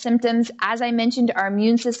rest of our symptoms? As I mentioned, our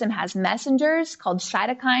immune system has messengers called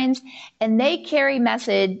cytokines, and they carry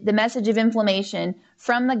the message of inflammation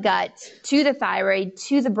from the gut to the thyroid,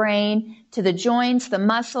 to the brain, to the joints, the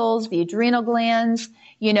muscles, the adrenal glands,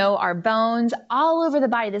 our bones, all over the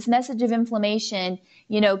body. This message of inflammation,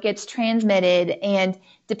 gets transmitted, and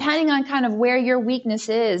depending on kind of where your weakness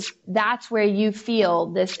is, that's where you feel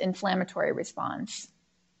this inflammatory response.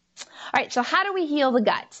 All right, so how do we heal the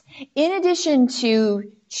gut? In addition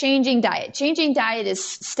to changing diet is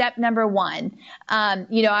step number 1.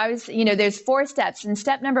 There's 4 steps, and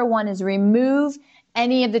step number 1 is remove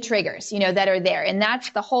any of the triggers, that are there. And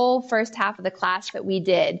that's the whole first half of the class that we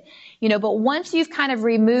did. But once you've kind of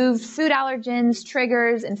removed food allergens,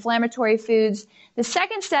 triggers, inflammatory foods, the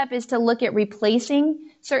second step is to look at replacing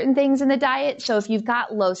certain things in the diet. So if you've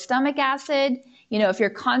got low stomach acid, if you're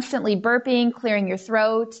constantly burping, clearing your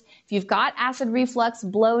throat, if you've got acid reflux,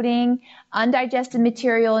 bloating, undigested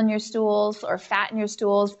material in your stools or fat in your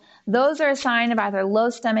stools, those are a sign of either low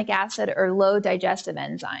stomach acid or low digestive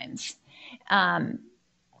enzymes.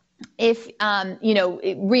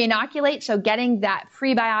 Reinoculate, so getting that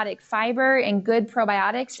prebiotic fiber and good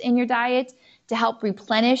probiotics in your diet to help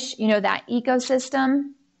replenish, that ecosystem.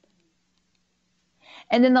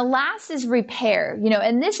 And then the last is repair,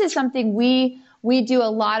 and this is something we do a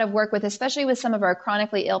lot of work with, especially with some of our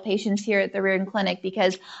chronically ill patients here at the Reardon Clinic,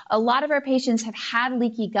 because a lot of our patients have had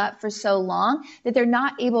leaky gut for so long that they're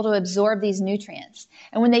not able to absorb these nutrients.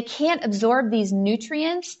 And when they can't absorb these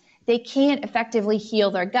nutrients, they can't effectively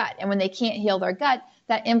heal their gut. And when they can't heal their gut,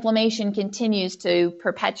 that inflammation continues to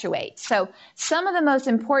perpetuate. So some of the most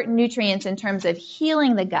important nutrients in terms of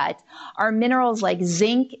healing the gut are minerals like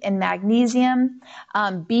zinc and magnesium.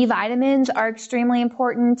 B vitamins are extremely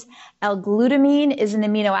important. L-glutamine is an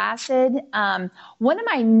amino acid. One of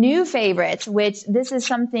my new favorites, which this is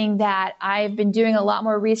something that I've been doing a lot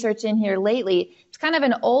more research in here lately, it's kind of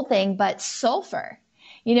an old thing, but sulfur.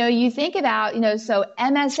 You think about, so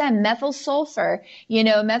MSM, methyl sulfur,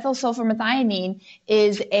 methyl sulfurmethionine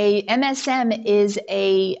MSM is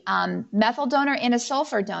a methyl donor and a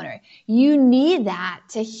sulfur donor. You need that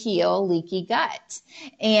to heal leaky gut.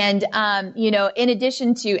 And, in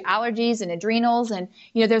addition to allergies and adrenals and,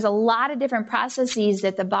 there's a lot of different processes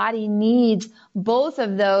that the body needs both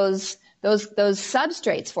of those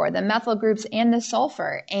substrates for, the methyl groups and the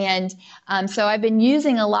sulfur. And so I've been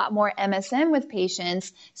using a lot more MSM with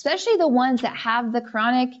patients, especially the ones that have the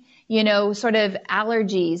chronic, sort of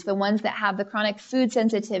allergies, the ones that have the chronic food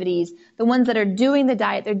sensitivities, the ones that are doing the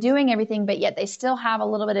diet, they're doing everything, but yet they still have a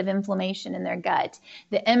little bit of inflammation in their gut.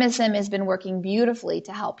 The MSM has been working beautifully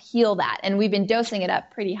to help heal that. And we've been dosing it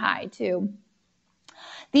up pretty high too.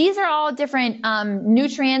 These are all different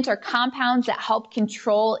nutrients or compounds that help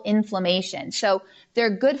control inflammation. So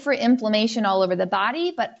they're good for inflammation all over the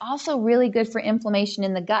body, but also really good for inflammation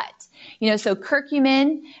in the gut. So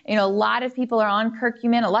curcumin, a lot of people are on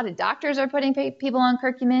curcumin. A lot of doctors are putting people on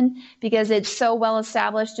curcumin because it's so well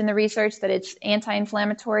established in the research that it's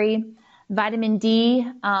anti-inflammatory. Vitamin D,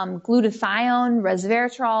 glutathione,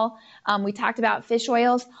 resveratrol. We talked about fish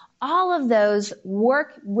oils. All of those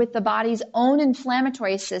work with the body's own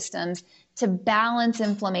inflammatory systems to balance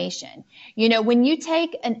inflammation. When you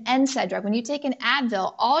take an NSAID drug, when you take an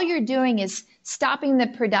Advil, all you're doing is stopping the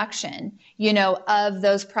production, of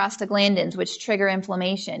those prostaglandins, which trigger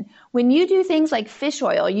inflammation. When you do things like fish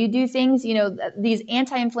oil, you do things, these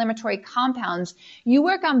anti-inflammatory compounds, you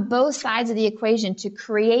work on both sides of the equation to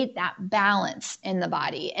create that balance in the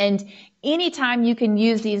body. And anytime you can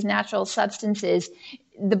use these natural substances,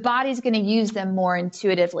 the body's going to use them more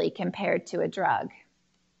intuitively compared to a drug.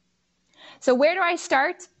 So where do I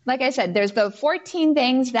start? Like I said, there's the 14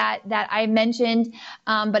 things that I mentioned.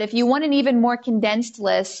 But if you want an even more condensed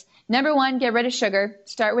list, number one, get rid of sugar.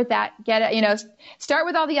 Start with that. Start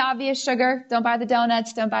with all the obvious sugar. Don't buy the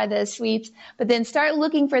donuts. Don't buy the sweets. But then start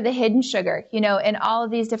looking for the hidden sugar, in all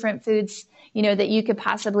of these different foods, that you could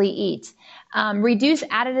possibly eat. Reduce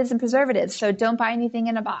additives and preservatives. So don't buy anything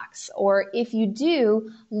in a box. Or if you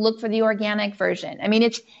do, look for the organic version.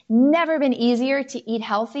 It's never been easier to eat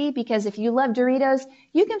healthy because if you love Doritos,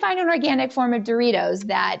 you can find an organic form of Doritos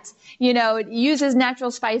that, it uses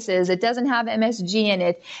natural spices. It doesn't have MSG in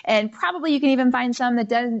it. And probably you can even find some that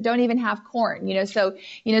don't even have corn, so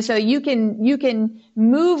you can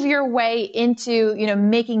move your way into,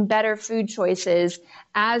 making better food choices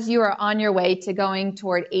as you are on your way to going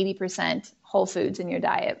toward 80% whole foods in your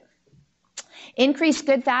diet. Increase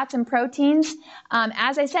good fats and proteins.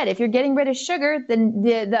 As I said, if you're getting rid of sugar, then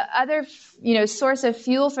the other, source of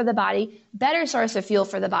fuel for the body, better source of fuel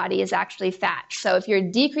for the body is actually fat. So if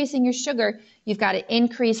you're decreasing your sugar, you've got to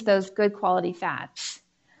increase those good quality fats.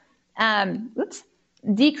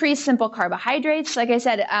 Decrease simple carbohydrates. Like I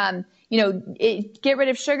said, get rid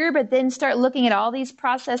of sugar, but then start looking at all these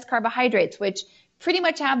processed carbohydrates, which pretty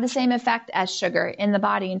much have the same effect as sugar in the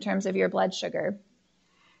body in terms of your blood sugar.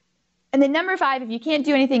 And then number 5, if you can't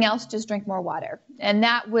do anything else, just drink more water. And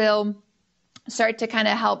that will start to kind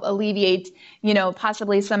of help alleviate,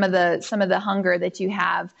 possibly some of the hunger that you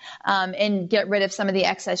have, and get rid of some of the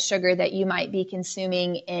excess sugar that you might be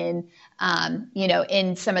consuming in,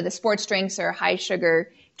 in some of the sports drinks or high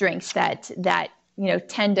sugar drinks that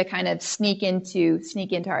tend to kind of sneak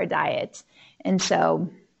into our diet. And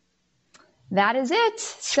so that is it.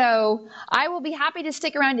 So I will be happy to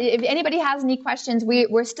stick around. If anybody has any questions,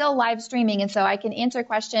 we're still live streaming, and so I can answer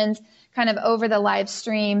questions kind of over the live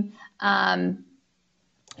stream, or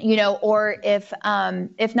if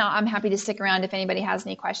not, I'm happy to stick around if anybody has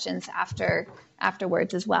any questions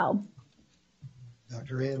afterwards as well.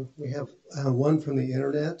 Dr. Ann, we have one from the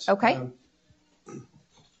internet. Okay.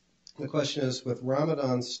 The question is, with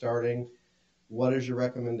Ramadan starting, what is your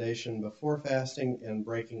recommendation before fasting and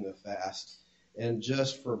breaking the fast? And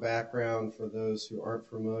just for background, for those who aren't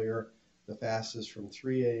familiar, the fast is from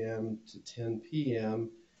 3 a.m. to 10 p.m.,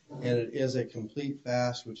 and it is a complete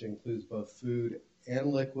fast, which includes both food and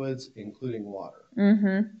liquids, including water.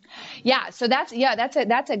 Mm-hmm. Yeah, so that's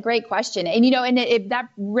a great question, and that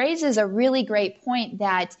raises a really great point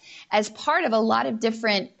that as part of a lot of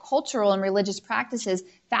different cultural and religious practices,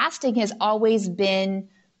 fasting has always been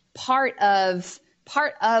part of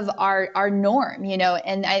our norm,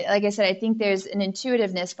 and like I said, I think there's an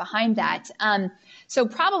intuitiveness behind that. So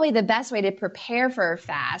probably the best way to prepare for a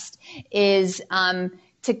fast is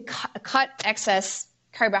to cut excess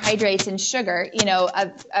carbohydrates and sugar,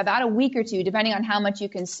 about a week or two, depending on how much you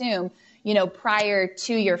consume, prior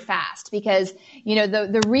to your fast. Because,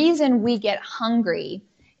 the reason we get hungry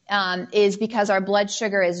is because our blood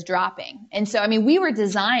sugar is dropping. And so, we were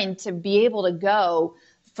designed to be able to go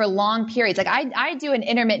for long periods. Like I do an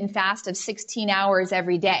intermittent fast of 16 hours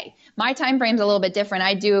every day. My time frame's a little bit different.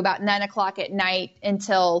 I do about 9 o'clock at night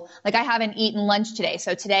until, I haven't eaten lunch today.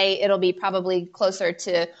 So today it'll be probably closer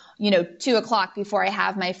to, 2 o'clock before I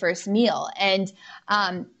have my first meal. And,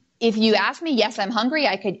 if you ask me, yes, I'm hungry,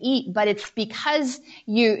 I could eat, but it's because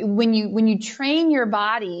when you train your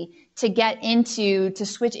body to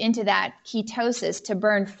switch into that ketosis, to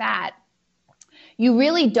burn fat, you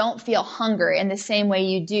really don't feel hunger in the same way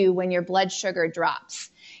you do when your blood sugar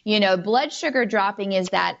drops. Blood sugar dropping is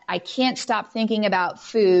that I can't stop thinking about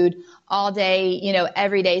food all day,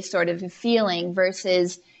 every day sort of feeling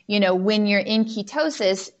versus, when you're in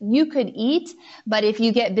ketosis, you could eat, but if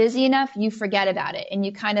you get busy enough, you forget about it and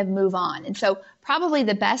you kind of move on. And so probably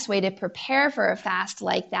the best way to prepare for a fast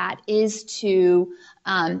like that is to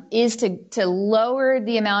lower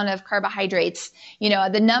the amount of carbohydrates.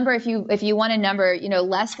 The number, if you want a number,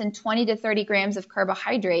 less than 20 to 30 grams of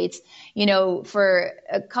carbohydrates, for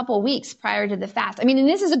a couple weeks prior to the fast. I mean, and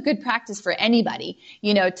this is a good practice for anybody,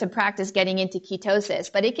 to practice getting into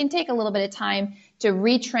ketosis, but it can take a little bit of time to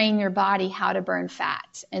retrain your body how to burn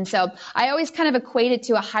fat. And so I always kind of equate it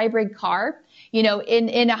to a hybrid car. In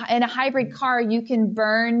a hybrid car, you can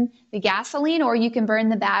burn the gasoline or you can burn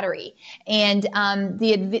the battery. And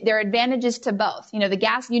there are advantages to both. You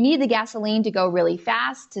need the gasoline to go really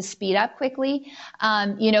fast, to speed up quickly.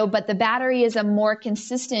 But the battery is a more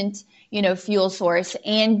consistent, fuel source,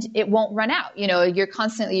 and it won't run out. You're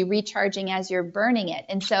constantly recharging as you're burning it.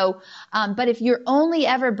 And so, but if you're only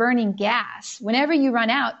ever burning gas, whenever you run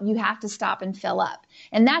out, you have to stop and fill up.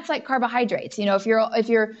 And that's like carbohydrates. If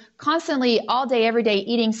you're constantly all day, every day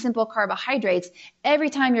eating simple carbohydrates, every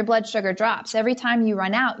time your blood sugar drops, every time you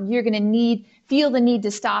run out, you're going to feel the need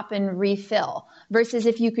to stop and refill. Versus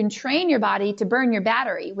if you can train your body to burn your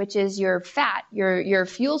battery, which is your fat, your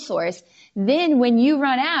fuel source, then when you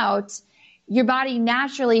run out, your body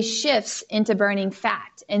naturally shifts into burning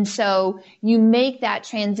fat. And so you make that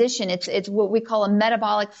transition. It's what we call a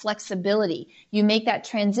metabolic flexibility. You make that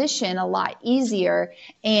transition a lot easier,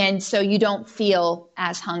 and so you don't feel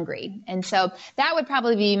as hungry. And so that would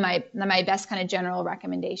probably be my best kind of general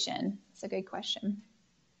recommendation. It's a good question.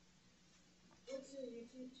 What's your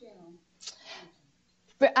YouTube channel?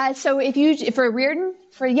 So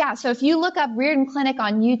if you look up Reardon Clinic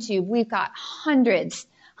on YouTube, we've got hundreds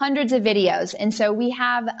of videos. And so we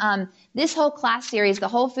have this whole class series, the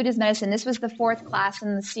Whole Food is Medicine. This was the 4th class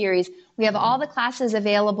in the series. We have all the classes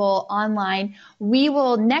available online. We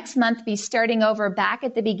will next month be starting over back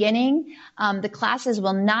at the beginning. The classes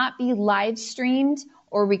will not be live streamed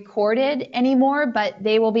or recorded anymore, but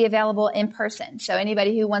they will be available in person. So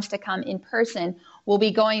anybody who wants to come in person will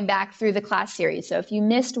be going back through the class series. So if you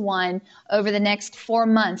missed one over the next 4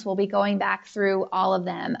 months, we'll be going back through all of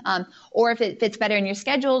them. Or if it fits better in your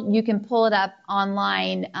schedule, you can pull it up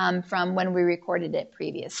online from when we recorded it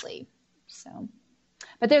previously.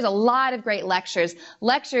 But there's a lot of great lectures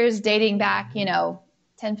dating back,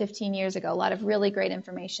 10, 15 years ago. A lot of really great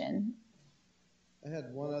information. I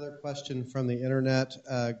had one other question from the internet.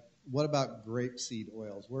 What about grapeseed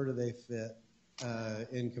oils? Where do they fit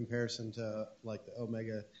in comparison to like the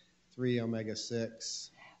omega-3,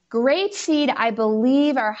 omega-6? Grapeseed, I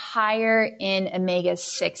believe, are higher in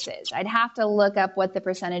omega-6s. I'd have to look up what the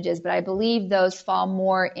percentage is, but I believe those fall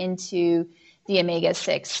more into the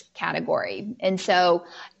omega-6 category. And so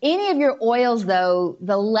any of your oils, though,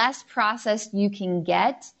 the less processed you can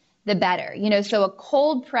get, the better. So a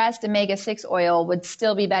cold pressed omega-6 oil would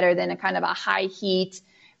still be better than a kind of a high heat,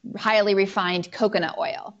 highly refined coconut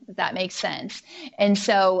oil, if that makes sense. And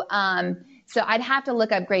so, so I'd have to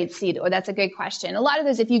look up grapeseed oil. That's a good question. A lot of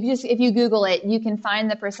those, if you Google it, you can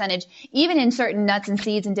find the percentage. Even in certain nuts and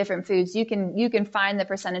seeds and different foods, you can find the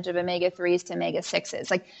percentage of omega-3s to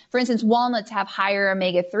omega-6s. Like, for instance, walnuts have higher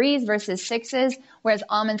omega-3s versus 6s, whereas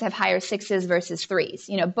almonds have higher 6s versus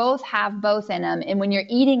 3s. Both have both in them. And when you're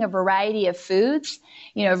eating a variety of foods,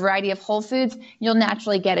 a variety of whole foods, you'll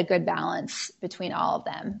naturally get a good balance between all of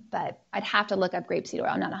them. But I'd have to look up grapeseed oil.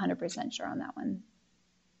 I'm not 100% sure on that one.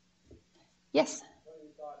 Yes? What are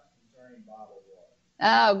your thoughts concerning bottled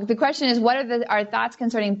water? The question is, what are our thoughts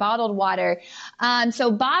concerning bottled water?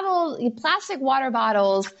 So plastic water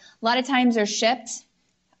bottles, a lot of times are shipped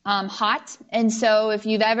hot. And so if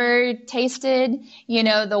you've ever tasted,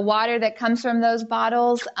 the water that comes from those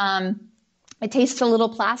bottles, it tastes a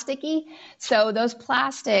little plasticky. So those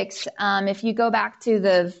plastics, if you go back to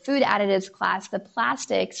the food additives class, the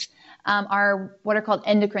plastics are what are called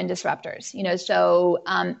endocrine disruptors. So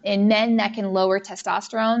in men that can lower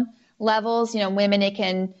testosterone levels. Women it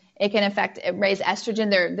can raise estrogen.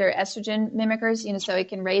 They're estrogen mimickers. So it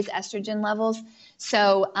can raise estrogen levels.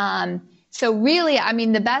 So really,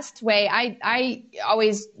 the best way I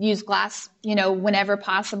always use glass. Whenever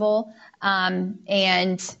possible,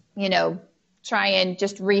 and try and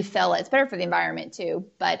just refill it. It's better for the environment too.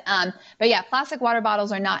 But yeah, plastic water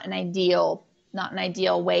bottles are not an ideal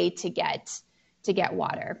way to get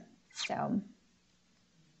water. So. I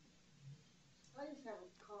just have a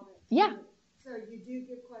comment. Yeah. So you do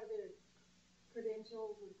get quite a bit of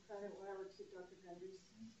credentials and credit, whatever, to Dr. Gundry's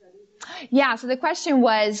studies? Yeah, so the question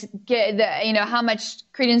was, how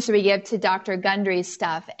much credence do we give to Dr. Gundry's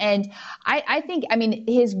stuff? And I think,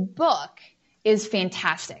 his book is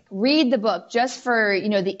fantastic. Read the book just for,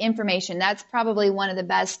 the information. That's probably one of the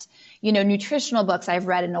best, nutritional books I've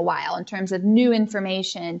read in a while in terms of new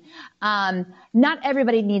information. Not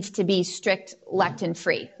everybody needs to be strict lectin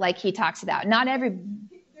free, like he talks about.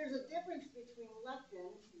 There's a difference between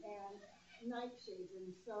lectins and nightshades,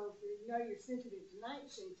 and so if you know you're sensitive to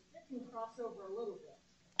nightshades, it can cross over a little bit.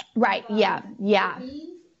 Right, yeah.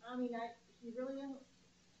 Beans, you really don't.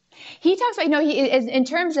 He talks about, in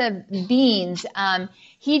terms of beans,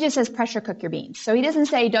 he just says pressure cook your beans. So he doesn't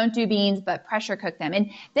say don't do beans, but pressure cook them.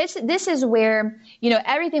 And this is where,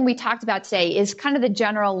 everything we talked about today is kind of the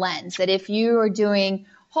general lens, that if you are doing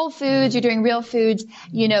whole foods, you're doing real foods,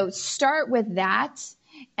 start with that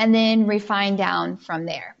and then refine down from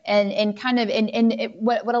there.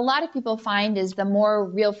 What a lot of people find is the more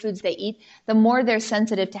real foods they eat, the more they're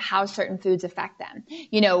sensitive to how certain foods affect them.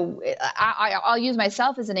 I'll use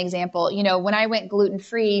myself as an example. When I went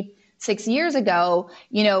gluten-free 6 years ago,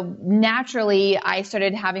 naturally I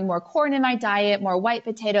started having more corn in my diet, more white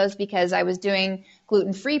potatoes, because I was doing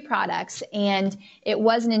gluten-free products. And it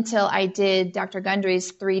wasn't until I did Dr.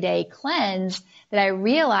 Gundry's 3-day cleanse that I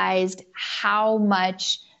realized how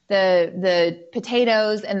much the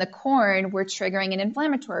potatoes and the corn were triggering an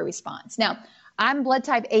inflammatory response. Now, I'm blood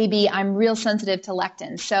type AB. I'm real sensitive to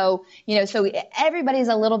lectin. So everybody's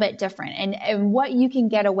a little bit different. And what you can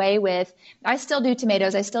get away with, I still do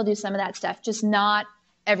tomatoes. I still do some of that stuff, just not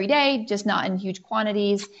every day, just not in huge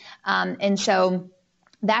quantities. And so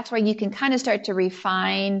that's where you can kind of start to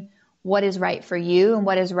refine what is right for you and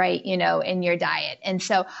what is right, in your diet. And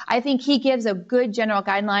so I think he gives a good general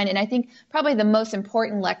guideline. And I think probably the most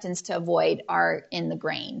important lectins to avoid are in the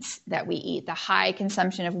grains that we eat, the high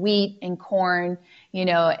consumption of wheat and corn,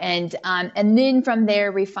 and then from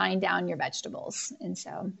there, refine down your vegetables. And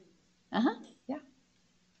so, yeah.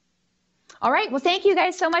 All right. Well, thank you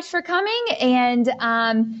guys so much for coming. And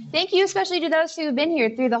thank you especially to those who've been here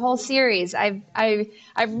through the whole series. I've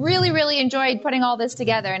really, really enjoyed putting all this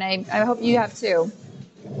together, and I hope you have too.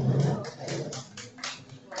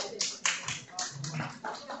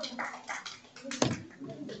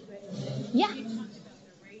 Yeah. The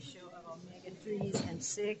ratio of omega-3s and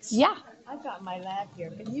 6. Yeah. I've got my lab here.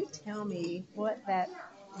 Can you tell me what that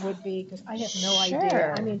would be? Because I have no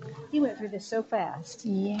Sure. idea. He went through this so fast.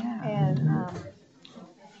 Yeah. And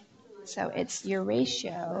so it's your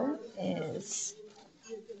ratio is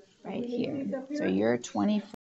right here. So you're 24.